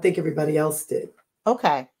 but I don't think everybody else did.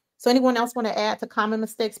 Okay. So anyone else want to add to common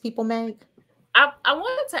mistakes people make? I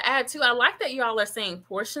wanted to add too, I like that y'all are saying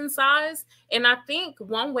portion size. And I think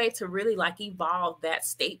one way to really like evolve that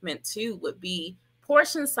statement too would be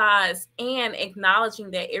portion size and acknowledging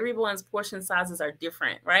that everyone's portion sizes are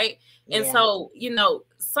different, right? And so,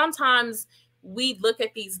 sometimes we look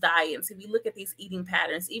at these diets, if we look at these eating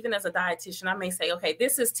patterns, even as a dietitian, I may say, okay,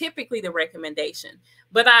 this is typically the recommendation,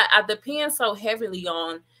 but I depend so heavily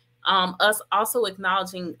on us also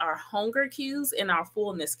acknowledging our hunger cues and our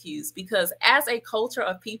fullness cues, because as a culture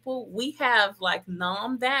of people, we have like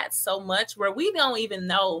numbed that so much where we don't even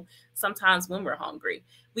know sometimes when we're hungry.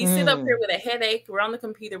 We sit up here with a headache, we're on the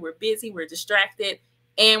computer, we're busy, we're distracted,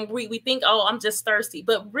 and we think, oh, I'm just thirsty.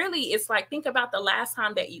 But really, it's like, think about the last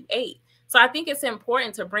time that you ate. So I think it's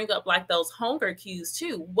important to bring up like those hunger cues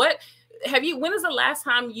too. When is the last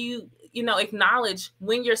time you acknowledge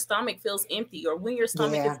when your stomach feels empty, or when your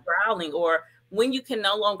stomach is growling, or when you can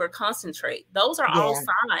no longer concentrate? Those are all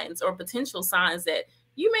signs or potential signs that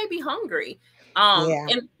you may be hungry.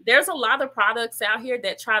 And there's a lot of products out here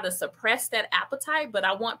that try to suppress that appetite, but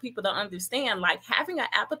I want people to understand, like, having an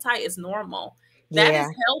appetite is normal. That is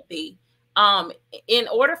healthy. In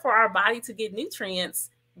order for our body to get nutrients,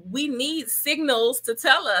 we need signals to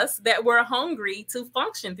tell us that we're hungry to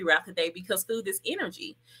function throughout the day, because food is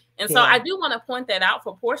energy. And so I do want to point that out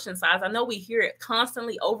for portion size. I know we hear it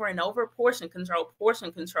constantly over and over, portion control,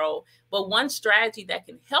 portion control. But one strategy that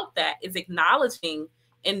can help that is acknowledging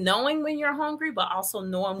and knowing when you're hungry, but also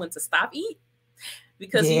knowing when to stop eating.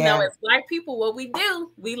 Because, as Black people, what we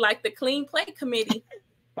do, we like the clean plate committee.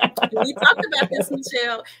 We talked about this,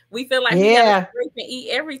 Michelle. We feel like we gotta scrape and eat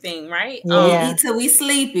everything, right? We eat till we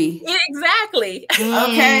sleepy. Exactly.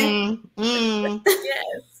 Okay.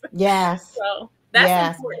 Yes. So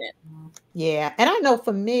that's important. Yeah. And I know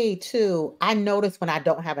for me too, I notice when I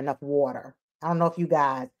don't have enough water. I don't know if you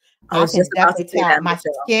guys, I can definitely tell my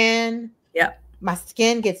skin. My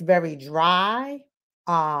skin gets very dry.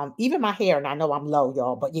 Even my hair, and I know I'm low,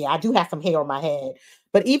 y'all, but I do have some hair on my head.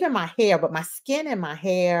 But even my hair, but my skin and my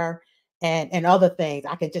hair and other things,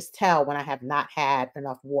 I can just tell when I have not had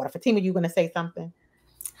enough water. Fatima, you going to say something?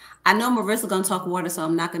 I know Marissa's going to talk water, so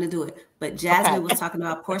I'm not going to do it. But Jasmine was talking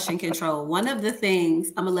about portion control. One of the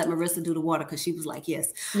things, I'm going to let Marissa do the water because she was like,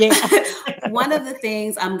 yes. One of the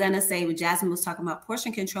things I'm going to say when Jasmine was talking about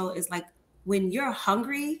portion control is, like, when you're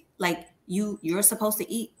hungry, like you're supposed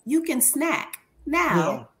to eat, you can snack.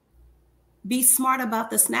 Now, be smart about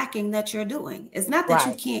the snacking that you're doing. It's not that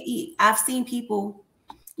you can't eat. I've seen people,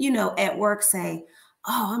 at work say,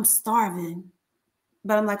 oh, I'm starving.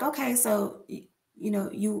 But I'm like, okay, so,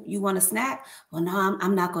 you want a snack? Well, no,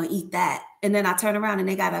 I'm not going to eat that. And then I turn around and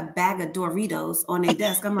they got a bag of Doritos on their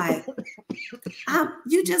desk. I'm like,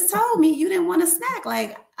 you just told me you didn't want a snack.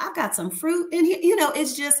 Like, I got some fruit in here.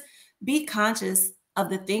 It's just, be conscious of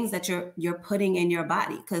the things that you're putting in your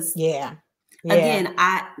body. Because again,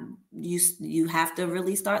 you have to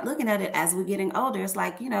really start looking at it as we're getting older. It's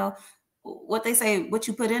like, what they say, what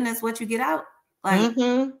you put in is what you get out. Like,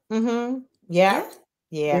 that's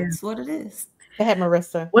what it is. Go ahead,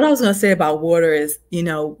 Marissa. What I was going to say about water is,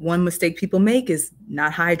 one mistake people make is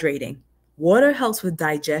not hydrating. Water helps with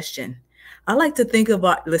digestion. I like to think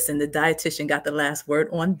about, listen, the dietitian got the last word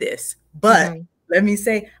on this, but let me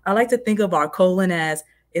say, I like to think of our colon as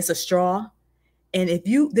it's a straw. And if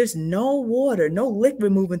there's no water, no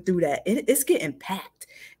liquid moving through that, it's getting packed.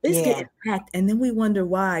 Getting packed. And then we wonder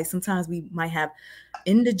why sometimes we might have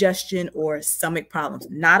indigestion or stomach problems.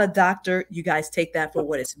 Not a doctor. You guys take that for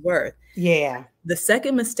what it's worth. Yeah. The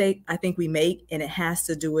second mistake I think we make, and it has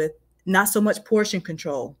to do with not so much portion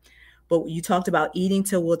control, but you talked about eating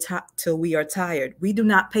till we are tired. We do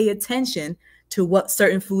not pay attention to what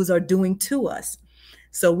certain foods are doing to us.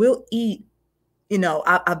 So we'll eat, I'm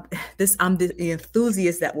the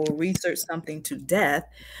enthusiast that will research something to death,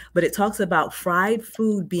 but it talks about fried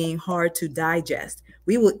food being hard to digest.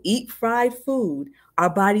 We will eat fried food. Our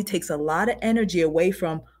body takes a lot of energy away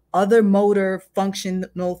from other motor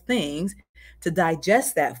functional things to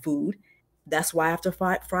digest that food. That's why after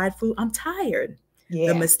fried food, I'm tired.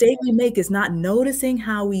 The mistake we make is not noticing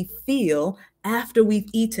how we feel after we've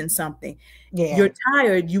eaten something. You're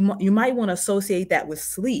tired. You might want to associate that with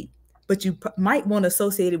sleep, but you might want to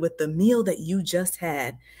associate it with the meal that you just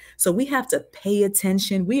had. So we have to pay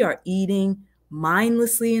attention. We are eating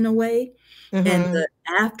mindlessly in a way. And the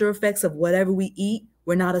after effects of whatever we eat,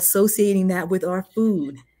 we're not associating that with our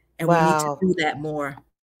food. And we need to do that more.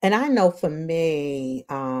 And I know for me,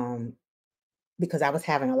 because I was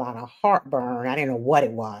having a lot of heartburn, I didn't know what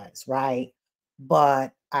it was, right?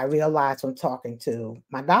 But I realized from talking to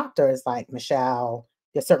my doctor, it's like, Michelle,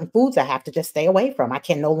 there's certain foods I have to just stay away from. I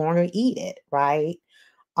can no longer eat it, right?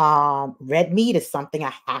 Red meat is something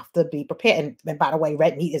I have to be prepared. And by the way,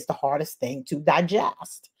 red meat is the hardest thing to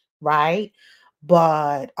digest, right?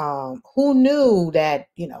 But who knew that,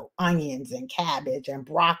 onions and cabbage and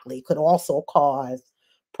broccoli could also cause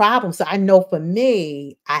problems? So I know for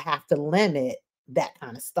me, I have to limit that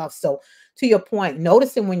kind of stuff. So to your point,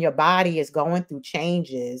 noticing when your body is going through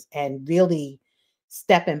changes and really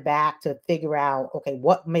stepping back to figure out, okay,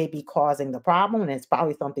 what may be causing the problem, and it's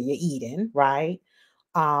probably something you're eating, right?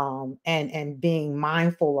 And being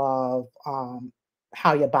mindful of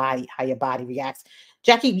how your body reacts.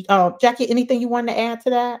 Jackie, anything you want to add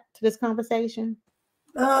to this conversation?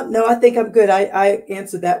 No, I think I'm good. I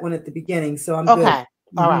answered that one at the beginning, so I'm good. Okay.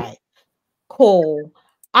 All right. Cool.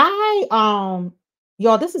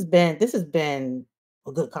 Y'all, this has been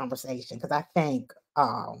a good conversation, because I think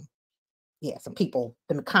yeah, some people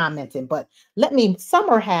been commenting, but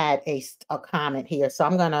Summer had a comment here, so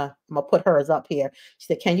I'm gonna put hers up here. She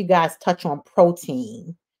said, "Can you guys touch on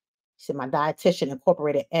protein?" She said, "My dietitian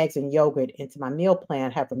incorporated eggs and yogurt into my meal plan.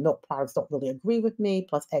 However, milk products don't really agree with me.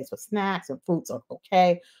 Plus, eggs for snacks and fruits are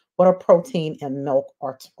okay. What are protein and milk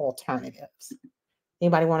alternatives?"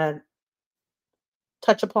 Anybody want to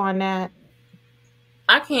touch upon that?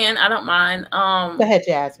 I don't mind. Go ahead,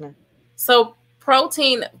 Jasmine. So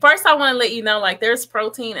protein, first I want to let you know, like, there's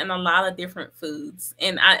protein in a lot of different foods,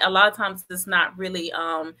 and a lot of times it's not really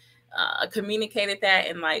communicated that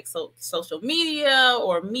in like social media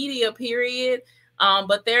or media period.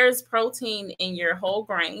 But there's protein in your whole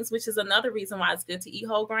grains, which is another reason why it's good to eat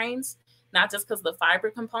whole grains, not just because of the fiber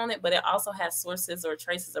component, but it also has sources or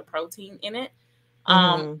traces of protein in it.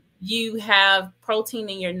 You have protein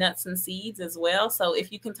in your nuts and seeds as well. So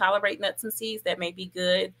if you can tolerate nuts and seeds, that may be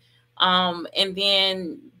good. And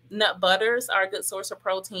then nut butters are a good source of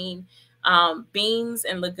protein. Beans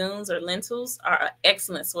and legumes or lentils are an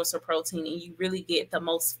excellent source of protein, and you really get the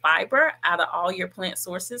most fiber out of all your plant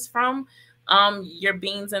sources from your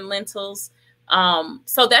beans and lentils.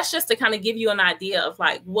 So that's just to kind of give you an idea of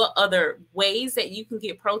like what other ways that you can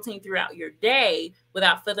get protein throughout your day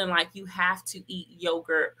without feeling like you have to eat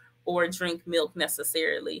yogurt or drink milk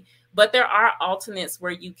necessarily. But there are alternates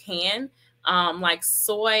where you can, like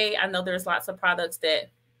soy. I know there's lots of products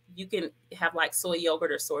that you can have, like soy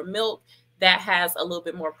yogurt or soy milk, that has a little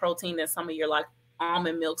bit more protein than some of your like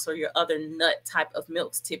almond milks or your other nut type of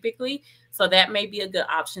milks typically. So that may be a good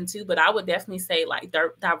option too. But I would definitely say like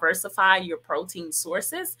diversify your protein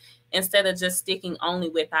sources instead of just sticking only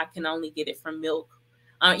with, I can only get it from milk.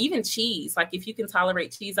 Even cheese, like if you can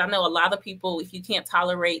tolerate cheese, I know a lot of people, if you can't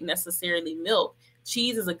tolerate necessarily milk,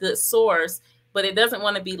 cheese is a good source, but it doesn't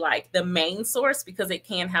want to be like the main source because it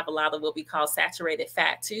can have a lot of what we call saturated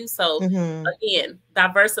fat too. So again,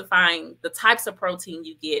 diversifying the types of protein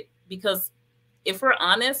you get, because if we're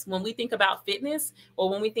honest, when we think about fitness or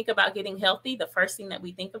when we think about getting healthy, the first thing that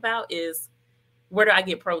we think about is, where do I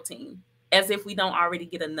get protein? As if we don't already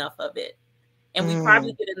get enough of it. And we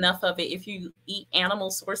probably get enough of it if you eat animal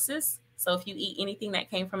sources. So if you eat anything that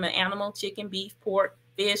came from an animal, chicken, beef, pork,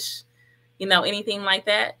 fish, anything like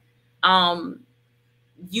that,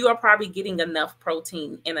 you are probably getting enough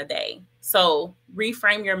protein in a day. So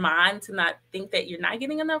reframe your mind to not think that you're not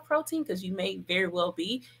getting enough protein, because you may very well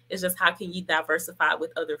be. It's just, how can you diversify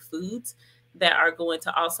with other foods that are going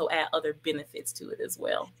to also add other benefits to it as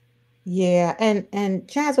well. Yeah, and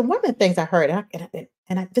Jasmine, one of the things I heard,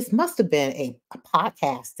 and this must have been a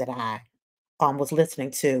podcast that I was listening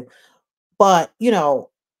to, but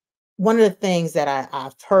one of the things that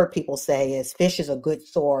I've heard people say is fish is a good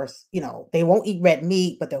source. They won't eat red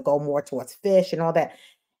meat, but they'll go more towards fish and all that.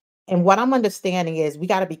 And what I'm understanding is we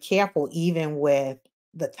got to be careful even with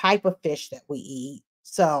the type of fish that we eat.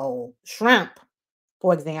 So shrimp,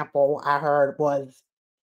 for example, I heard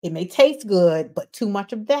it may taste good, but too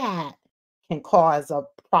much of that can cause a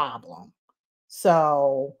problem.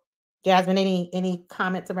 So, Jasmine, any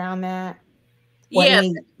comments around that?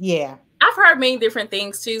 Yeah. I've heard many different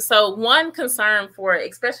things too. So one concern for,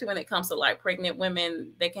 especially when it comes to like pregnant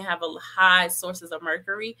women, they can have a high sources of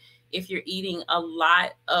mercury if you're eating a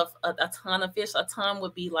lot of a ton of fish. A ton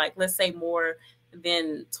would be like, let's say more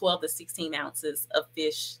than 12 to 16 ounces of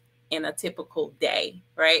fish in a typical day,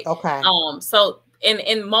 right? Okay. So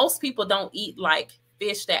and most people don't eat like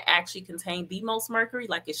fish that actually contain the most mercury,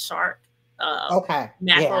 like a shark,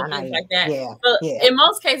 mackerel, things like that. In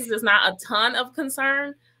most cases, it's not a ton of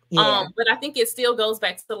concern. But I think it still goes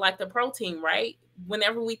back to like the protein, right?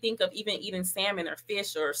 Whenever we think of even eating salmon or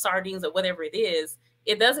fish or sardines or whatever it is,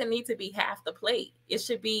 it doesn't need to be half the plate. It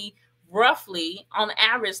should be roughly on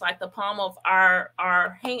average like the palm of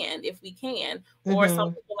our hand, if we can. Or some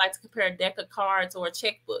people like to compare a deck of cards or a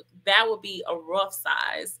checkbook. That would be a rough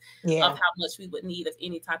size of how much we would need of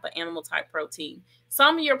any type of animal type protein.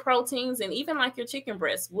 Some of your proteins, and even like your chicken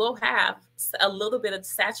breast, will have a little bit of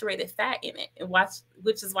saturated fat in it, and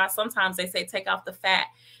which is why sometimes they say take off the fat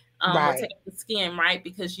or take off the skin, right?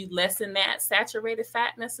 Because you lessen that saturated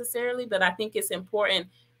fat necessarily. But I think it's important,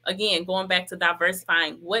 again, going back to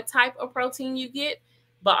diversifying what type of protein you get,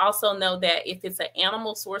 but also know that if it's an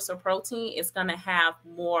animal source of protein, it's going to have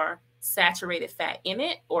more saturated fat in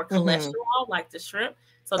it or cholesterol, like the shrimp.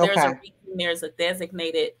 So there's a Okay. reason there's a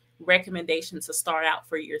designated recommendation to start out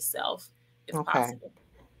for yourself if possible.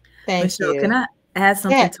 Thank Michelle, you. can I add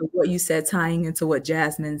something Yeah. to what you said, tying into what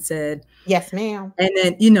Jasmine said? Yes, ma'am. And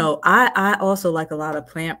then, you know, I also like a lot of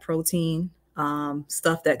plant protein,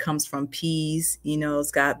 stuff that comes from peas. You know,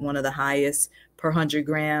 it's got one of the highest per 100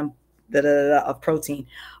 gram of protein.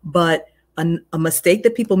 But a mistake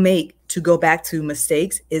that people make, to go back to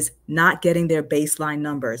mistakes, is not getting their baseline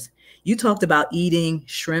numbers. You talked about eating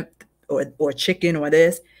shrimp or chicken or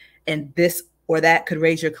this, and this or that could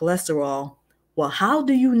raise your cholesterol. Well, how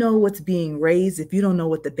do you know what's being raised if you don't know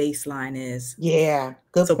what the baseline is? Yeah.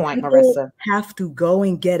 Good So point, people Marissa. have to go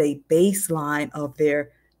and get a baseline of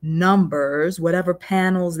their numbers, whatever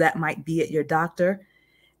panels that might be at your doctor,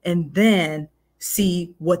 and then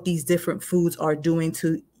see what these different foods are doing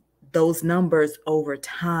to those numbers over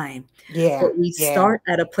time. Yeah. But we Yeah. start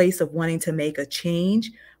at a place of wanting to make a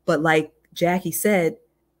change. But like Jackie said,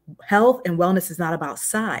 health and wellness is not about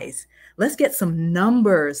size. Let's get some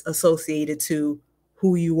numbers associated to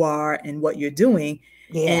who you are and what you're doing.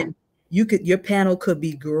 Yeah. And your panel could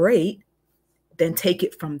be great, then take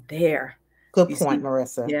it from there. Good You point, see?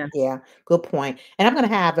 Marissa. Yeah. Yeah, good point. And I'm going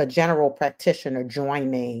to have a general practitioner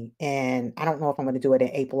join me. And I don't know if I'm going to do it in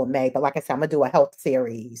April or May, but like I said, I'm going to do a health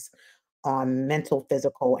series on mental,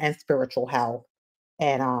 physical, and spiritual health.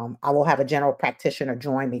 And I will have a general practitioner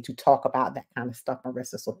join me to talk about that kind of stuff,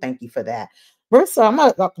 Marissa. So thank you for that. Marissa, I'm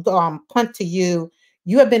going to punt to you.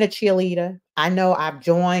 You have been a cheerleader. I know I've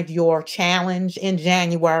joined your challenge in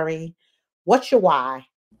January. What's your why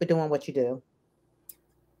for doing what you do?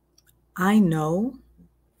 I know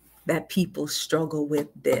that people struggle with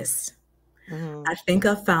this. I think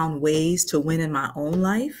I've found ways to win in my own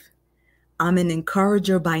life. I'm an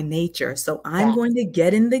encourager by nature, so I'm Yeah. going to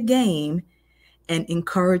get in the game and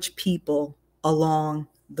encourage people along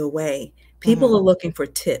the way. People are looking for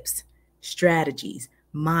tips, strategies,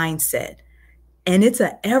 mindset, and it's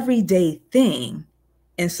an everyday thing.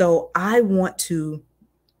 And so I want to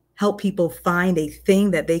help people find a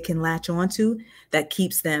thing that they can latch onto that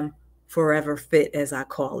keeps them forever fit, as I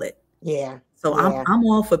call it. Yeah. So Yeah. I'm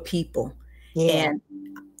all for people. Yeah. And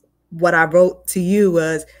what I wrote to you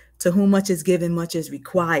was, to whom much is given, much is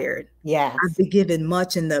required. Yes. I've been given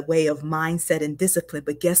much in the way of mindset and discipline,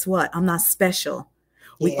 but guess what? I'm not special.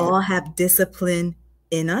 We Yeah. all have discipline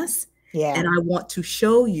in us. Yeah. And I want to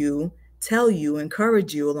show you, tell you,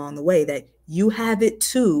 encourage you along the way that you have it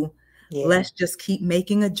too. Yeah. Let's just keep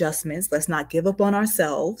making adjustments. Let's not give up on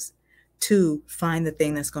ourselves to find the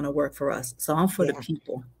thing that's going to work for us. So I'm for the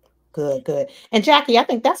people. Good, good. And Jackie, I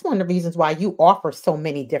think that's one of the reasons why you offer so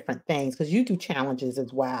many different things, because you do challenges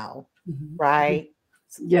as well, right?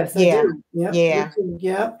 Yes, I Yeah. do. Yep, Yeah. me too.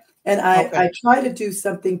 Yep. And Okay. I try to do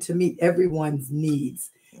something to meet everyone's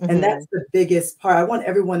needs. And Mhm. that's the biggest part. I want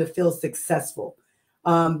everyone to feel successful,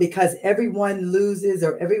 because everyone loses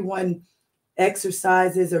or everyone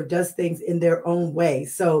exercises or does things in their own way.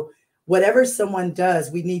 So whatever someone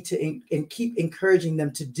does, we need to and keep encouraging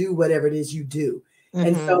them to do whatever it is you do.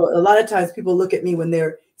 And Mhm. so a lot of times people look at me when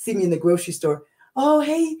they're see me in the grocery store. Oh,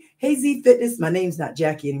 hey, Z Fitness. My name's not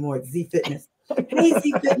Jackie anymore. It's Z Fitness. Hey,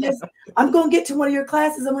 Z Fitness. I'm going to get to one of your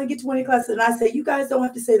classes. I'm going to get to one of your classes. And I say, you guys don't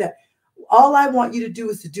have to say that. All I want you to do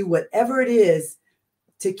is to do whatever it is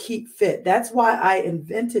to keep fit. That's why I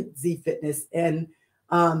invented Z Fitness, and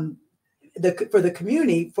for the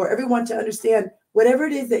community, for everyone to understand whatever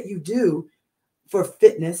it is that you do for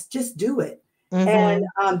fitness, just do it. Mhm.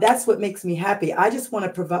 And that's what makes me happy. I just want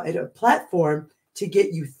to provide a platform to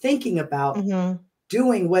get you thinking about Mhm.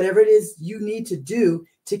 doing whatever it is you need to do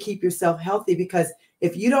to keep yourself healthy. Because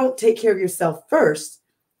if you don't take care of yourself first,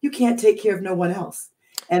 you can't take care of no one else.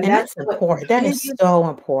 And And that's that's what the important. That is biggest, so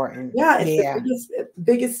important. yeah, it's the Yeah.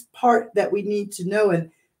 biggest part that we need to know.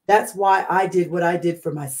 And that's why I did what I did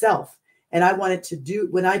for myself. And I wanted to do,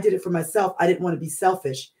 when I did it for myself, I didn't want to be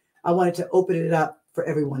selfish. I wanted to open it up for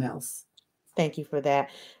everyone else. Thank you for that.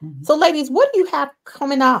 Mhm. So, ladies, what do you have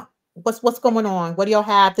coming up? What's going on? What do y'all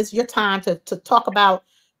have? This is your time to talk about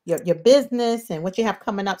your business and what you have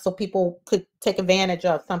coming up, so people could take advantage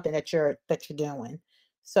of something that you're doing.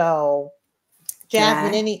 So,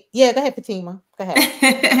 Can Jasmine, I? yeah, go ahead, Fatima. Go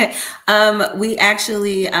ahead. I'm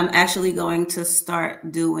actually going to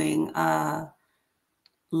start doing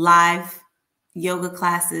live yoga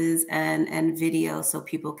classes and videos so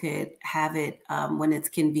people could have it when it's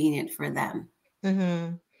convenient for them.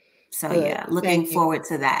 Mm-hmm. So Good. yeah, looking Thank you. forward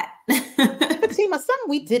to that. Fatima, something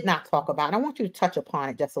we did not talk about, and I want you to touch upon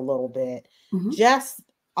it just a little bit. Mhm. Just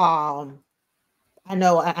I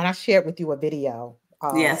know, and I shared with you a video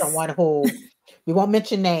of Yes. someone who, we won't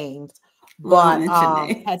mention names, Won't but mention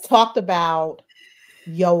names. had talked about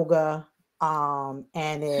yoga and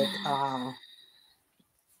it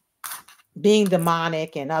being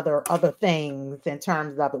demonic and other things in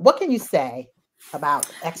terms of it. What can you say about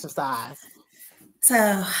exercise?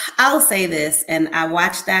 So I'll say this, and I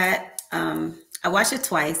watched that. I watched it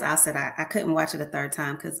twice. I said I couldn't watch it a third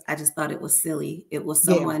time because I just thought it was silly. It was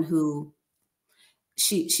Yeah. someone who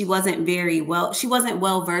she wasn't very well. She wasn't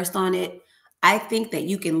well versed on it. I think that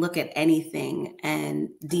you can look at anything and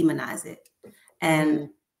demonize it, and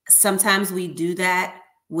sometimes we do that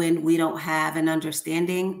when we don't have an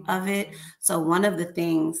understanding of it. So one of the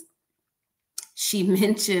things she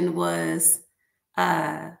mentioned was,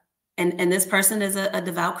 and this person is a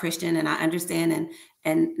devout Christian, and I understand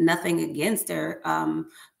and nothing against her,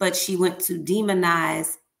 but she went to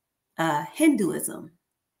demonize Hinduism.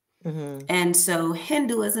 And so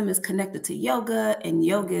Hinduism is connected to yoga, and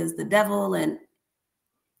yoga is the devil, and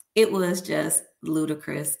it was just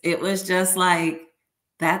ludicrous. It was just like,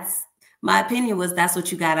 that's my opinion, was that's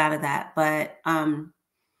what you got out of that. But I've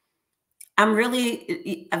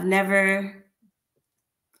never,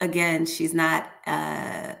 again, she's not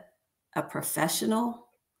a professional.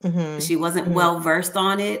 She wasn't well versed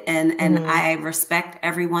on it, and I respect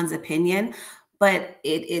everyone's opinion, but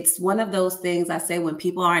it's one of those things. I say, when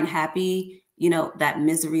people aren't happy, you know, that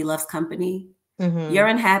misery loves company. You're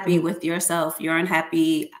unhappy with yourself. You're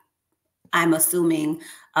unhappy. I'm assuming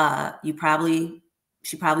she probably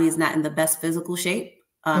is not in the best physical shape,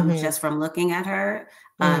 just from looking at her.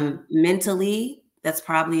 Mentally, that's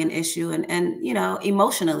probably an issue, and you know,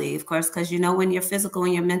 emotionally, of course, because you know, when you're physical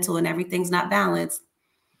and you're mental and everything's not balanced,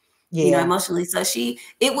 you know, emotionally. So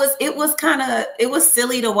it was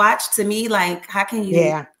silly to watch to me. Like, how can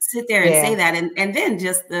you sit there and say that? And then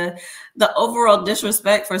just the overall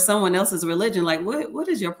disrespect for someone else's religion. Like, what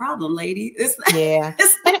is your problem, lady? It's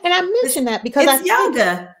and I mentioned that because it's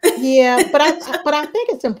yoga. But I think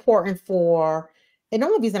it's important and the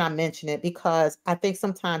only reason I mention it, because I think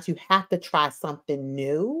sometimes you have to try something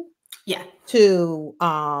new. Yeah. To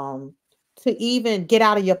even get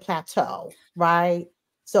out of your plateau, right?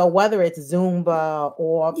 So whether it's Zumba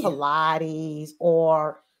or Pilates,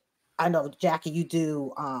 or I know, Jackie, you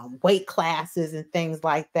do weight classes and things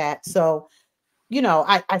like that. So, you know,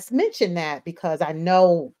 I mentioned that because I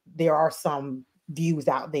know there are some views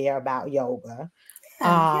out there about yoga.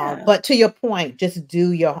 But to your point, just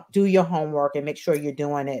do your homework and make sure you're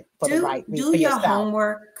doing it for the right reason. Do your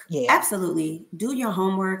homework. Yeah. Absolutely. Do your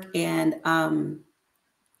homework. And I'm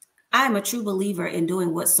a true believer in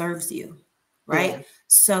doing what serves you. Right. Yeah.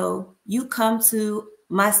 So I'll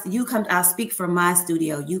speak for my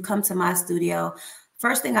studio. You come to my studio.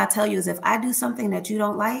 First thing I tell you is, if I do something that you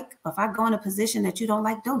don't like, or if I go in a position that you don't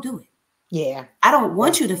like, don't do it. Yeah. I don't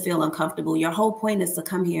want you to feel uncomfortable. Your whole point is to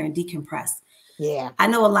come here and decompress. Yeah. I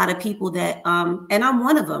know a lot of people that, and I'm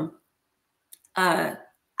one of them. I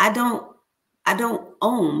don't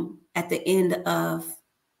own at the end of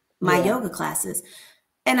my yoga classes.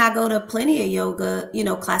 And I go to plenty of yoga, you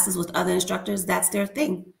know, classes with other instructors. That's their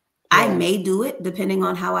thing. Yeah. I may do it depending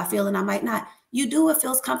on how I feel, and I might not. You do what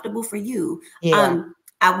feels comfortable for you. Yeah.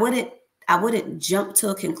 I wouldn't jump to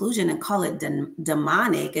a conclusion and call it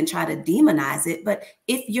demonic and try to demonize it. But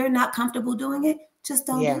if you're not comfortable doing it, just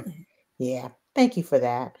don't do it. Yeah. Thank you for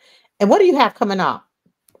that. And what do you have coming up?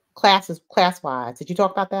 Class-wise. Did you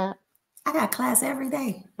talk about that? I got class every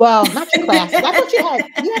day. Well, not your classes. I thought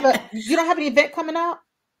you don't have an event coming up?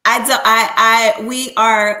 It's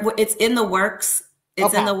in the works.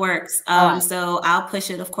 It's in the works. So I'll push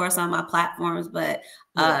it, of course, on my platforms. But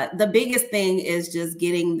the biggest thing is just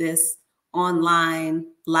getting this online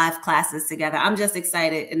live classes together. I'm just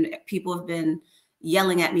excited, and people have been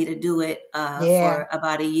yelling at me to do it for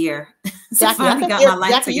about a year. So Jackie, I finally got my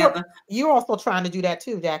life together. You're also trying to do that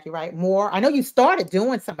too, Jackie, right? More. I know you started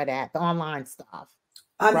doing some of that, the online stuff.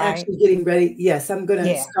 I'm actually getting ready. Yes, I'm going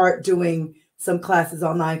to start doing some classes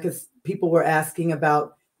online, because people were asking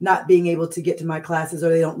about not being able to get to my classes, or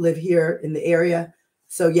they don't live here in the area.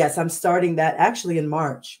 So yes, I'm starting that actually in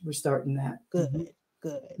March. We're starting that. Good,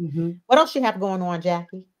 good. What else you have going on,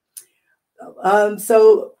 Jackie?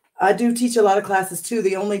 So I do teach a lot of classes too.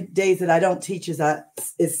 The only days that I don't teach is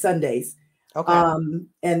Sundays. Okay.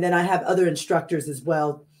 And then I have other instructors as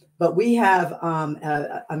well. But we have,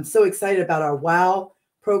 I'm so excited about our WOW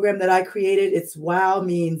program that I created. It's WOW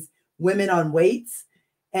means Women on Weights.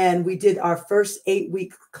 And we did our first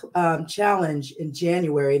 8-week challenge in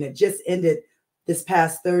January, and it just ended this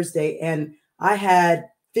past Thursday. And I had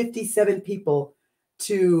 57 people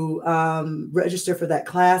to register for that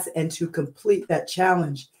class and to complete that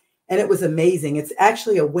challenge. And it was amazing. It's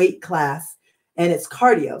actually a weight class and it's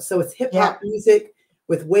cardio. So it's hip hop music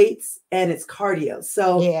with weights and it's cardio.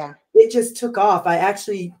 So it just took off. I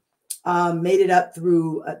actually made it up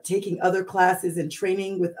through taking other classes and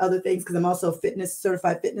training with other things, because I'm also a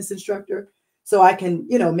certified fitness instructor. So I can,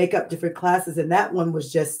 make up different classes. And that one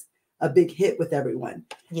was just a big hit with everyone.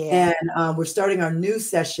 And we're starting our new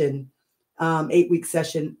session, 8-week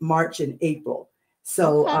session, March and April.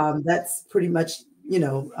 So that's pretty much,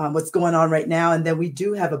 what's going on right now. And then we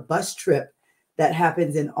do have a bus trip that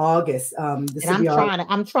happens in August. I'm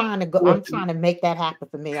trying to make that happen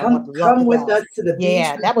for me. Come with us to the beach.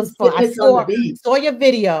 Yeah, that was fun. I saw your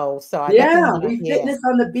video. So we fitness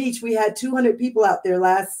on the beach. We had 200 people out there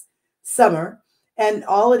last summer. And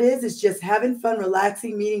all it is just having fun,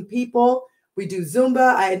 relaxing, meeting people. We do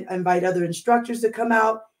Zumba. I invite other instructors to come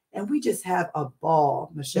out, and we just have a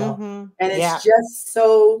ball, Michelle. And it's just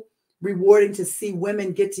so rewarding to see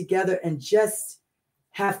women get together and just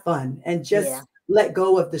have fun and just let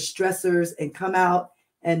go of the stressors and come out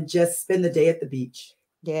and just spend the day at the beach.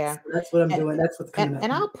 So that's what I'm doing. That's what's coming up.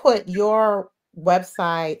 And I'll put your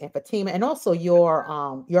website and Fatima, and also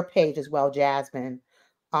your page as well, Jasmine.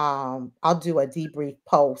 I'll do a debrief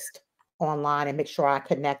post online and make sure I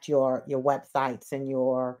connect your websites and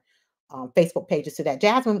your Facebook pages to that.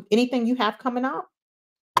 Jasmine, anything you have coming up?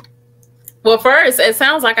 Well, first, it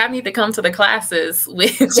sounds like I need to come to the classes.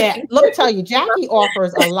 Let me tell you, Jackie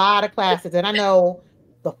offers a lot of classes, and I know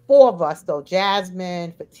the four of us, though,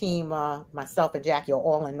 Jasmine, Fatima, myself, and Jackie, are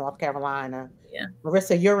all in North Carolina.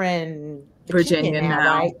 Marissa, you're in Virginia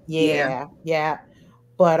now, right? Yeah.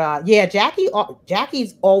 But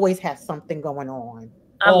Jackie's always has something going on.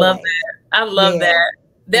 I love that.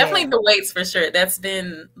 Definitely the weights for sure. That's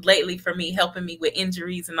been lately for me, helping me with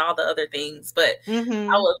injuries and all the other things. But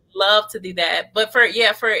I would love to do that. But for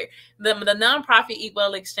the nonprofit Eat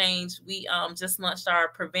Well Exchange, we just launched our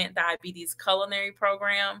Prevent Diabetes culinary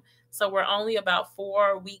program. So we're only about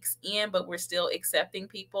 4 weeks in, but we're still accepting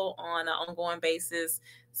people on an ongoing basis.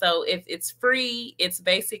 So if it's free, it's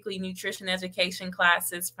basically nutrition education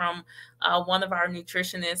classes from one of our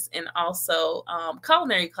nutritionists, and also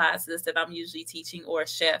culinary classes that I'm usually teaching, or a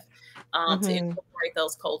chef to incorporate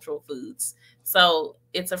those cultural foods. So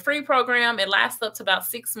it's a free program. It lasts up to about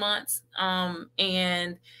 6 months.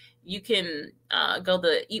 And you can go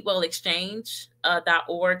to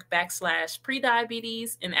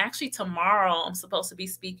eatwellexchange.org/prediabetes. And actually tomorrow I'm supposed to be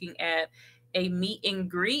speaking at a meet and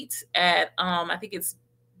greet at, I think it's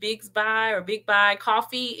Big Buy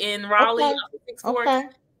Coffee in Raleigh.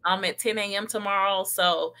 At 10 a.m. tomorrow.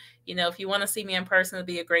 So, if you want to see me in person, it'll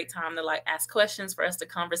be a great time to ask questions, for us to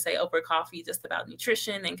conversate over coffee just about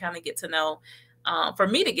nutrition, and kind of get to know, for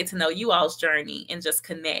me to get to know you all's journey and just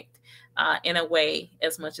connect in a way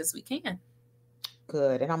as much as we can.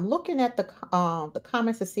 Good. And I'm looking at the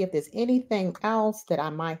comments to see if there's anything else that I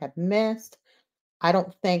might have missed. I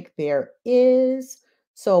don't think there is.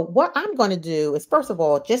 So what I'm going to do is, first of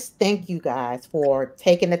all, just thank you guys for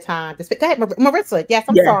taking the time to speak. Go ahead, Marissa. Yes,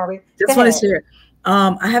 I'm sorry. Just want to share.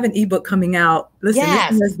 I have an ebook coming out. Listen,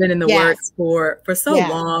 this has been in the works for so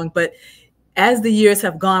long, but as the years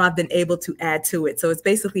have gone, I've been able to add to it. So it's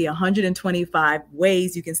basically 125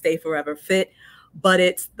 ways you can stay forever fit, but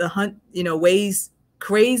it's the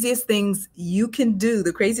craziest things you can do,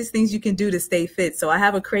 to stay fit. So I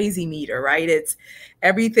have a crazy meter, right? It's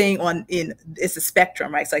everything it's a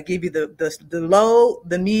spectrum, right? So I give you the low,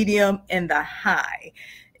 the medium, and the high.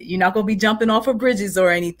 You're not going to be jumping off of bridges or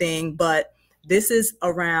anything, but this is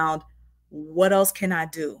around, what else can I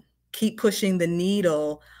do? Keep pushing the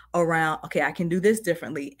needle around, okay, I can do this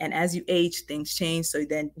differently. And as you age, things change. So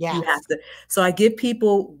then you have to, so I give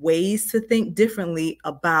people ways to think differently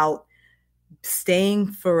about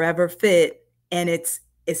staying forever fit. And it's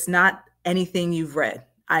not anything you've read.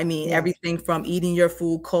 I mean, everything from eating your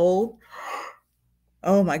food cold,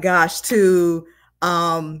 oh my gosh, to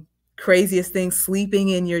craziest things, sleeping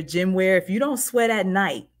in your gym wear. If you don't sweat at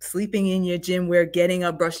night, sleeping in your gym wear, getting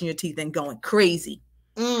up, brushing your teeth, and going crazy.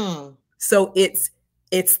 So it's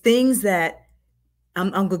things that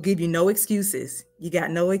I'm gonna give you no excuses. You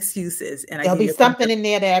got no excuses, and there'll be something in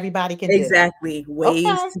there that everybody can do. Exactly, ways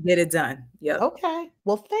to get it done. Yep. Okay.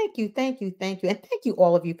 Well, thank you, and thank you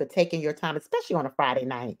all of you for taking your time, especially on a Friday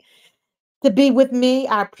night, to be with me.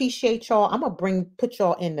 I appreciate y'all. I'm gonna put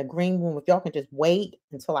y'all in the green room if y'all can just wait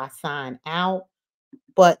until I sign out.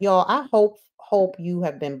 But y'all, I hope you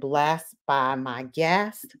have been blessed by my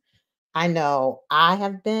guest. I know I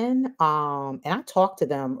have been, and I talked to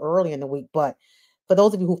them early in the week, but for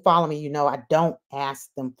those of you who follow me, you know I don't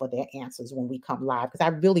ask them for their answers when we come live, because I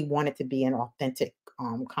really want it to be an authentic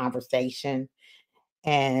conversation.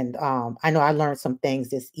 And I know I learned some things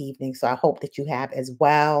this evening, so I hope that you have as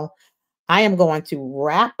well. I am going to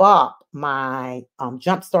wrap up my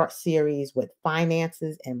JumpStart series with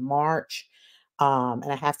finances in March. And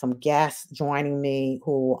I have some guests joining me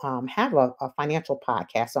who have a financial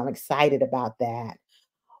podcast. So I'm excited about that.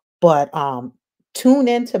 But tune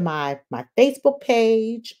into my Facebook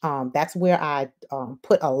page. That's where I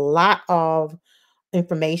put a lot of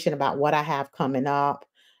information about what I have coming up,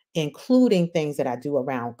 including things that I do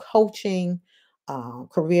around coaching,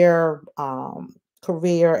 career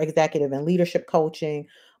executive and leadership coaching.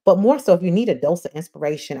 But more so, if you need a dose of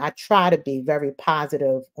inspiration, I try to be very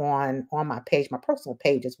positive on my page, my personal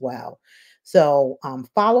page as well. So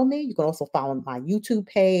follow me. You can also follow my YouTube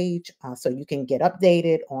page so you can get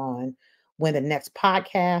updated on when the next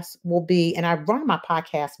podcast will be. And I run my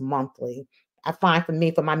podcast monthly. I find for me,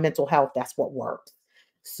 for my mental health, that's what works.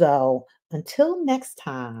 So until next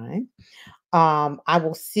time, I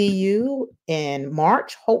will see you in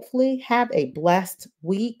March. Hopefully, have a blessed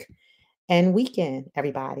week and weekend,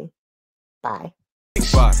 everybody. Bye.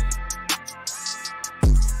 Bye.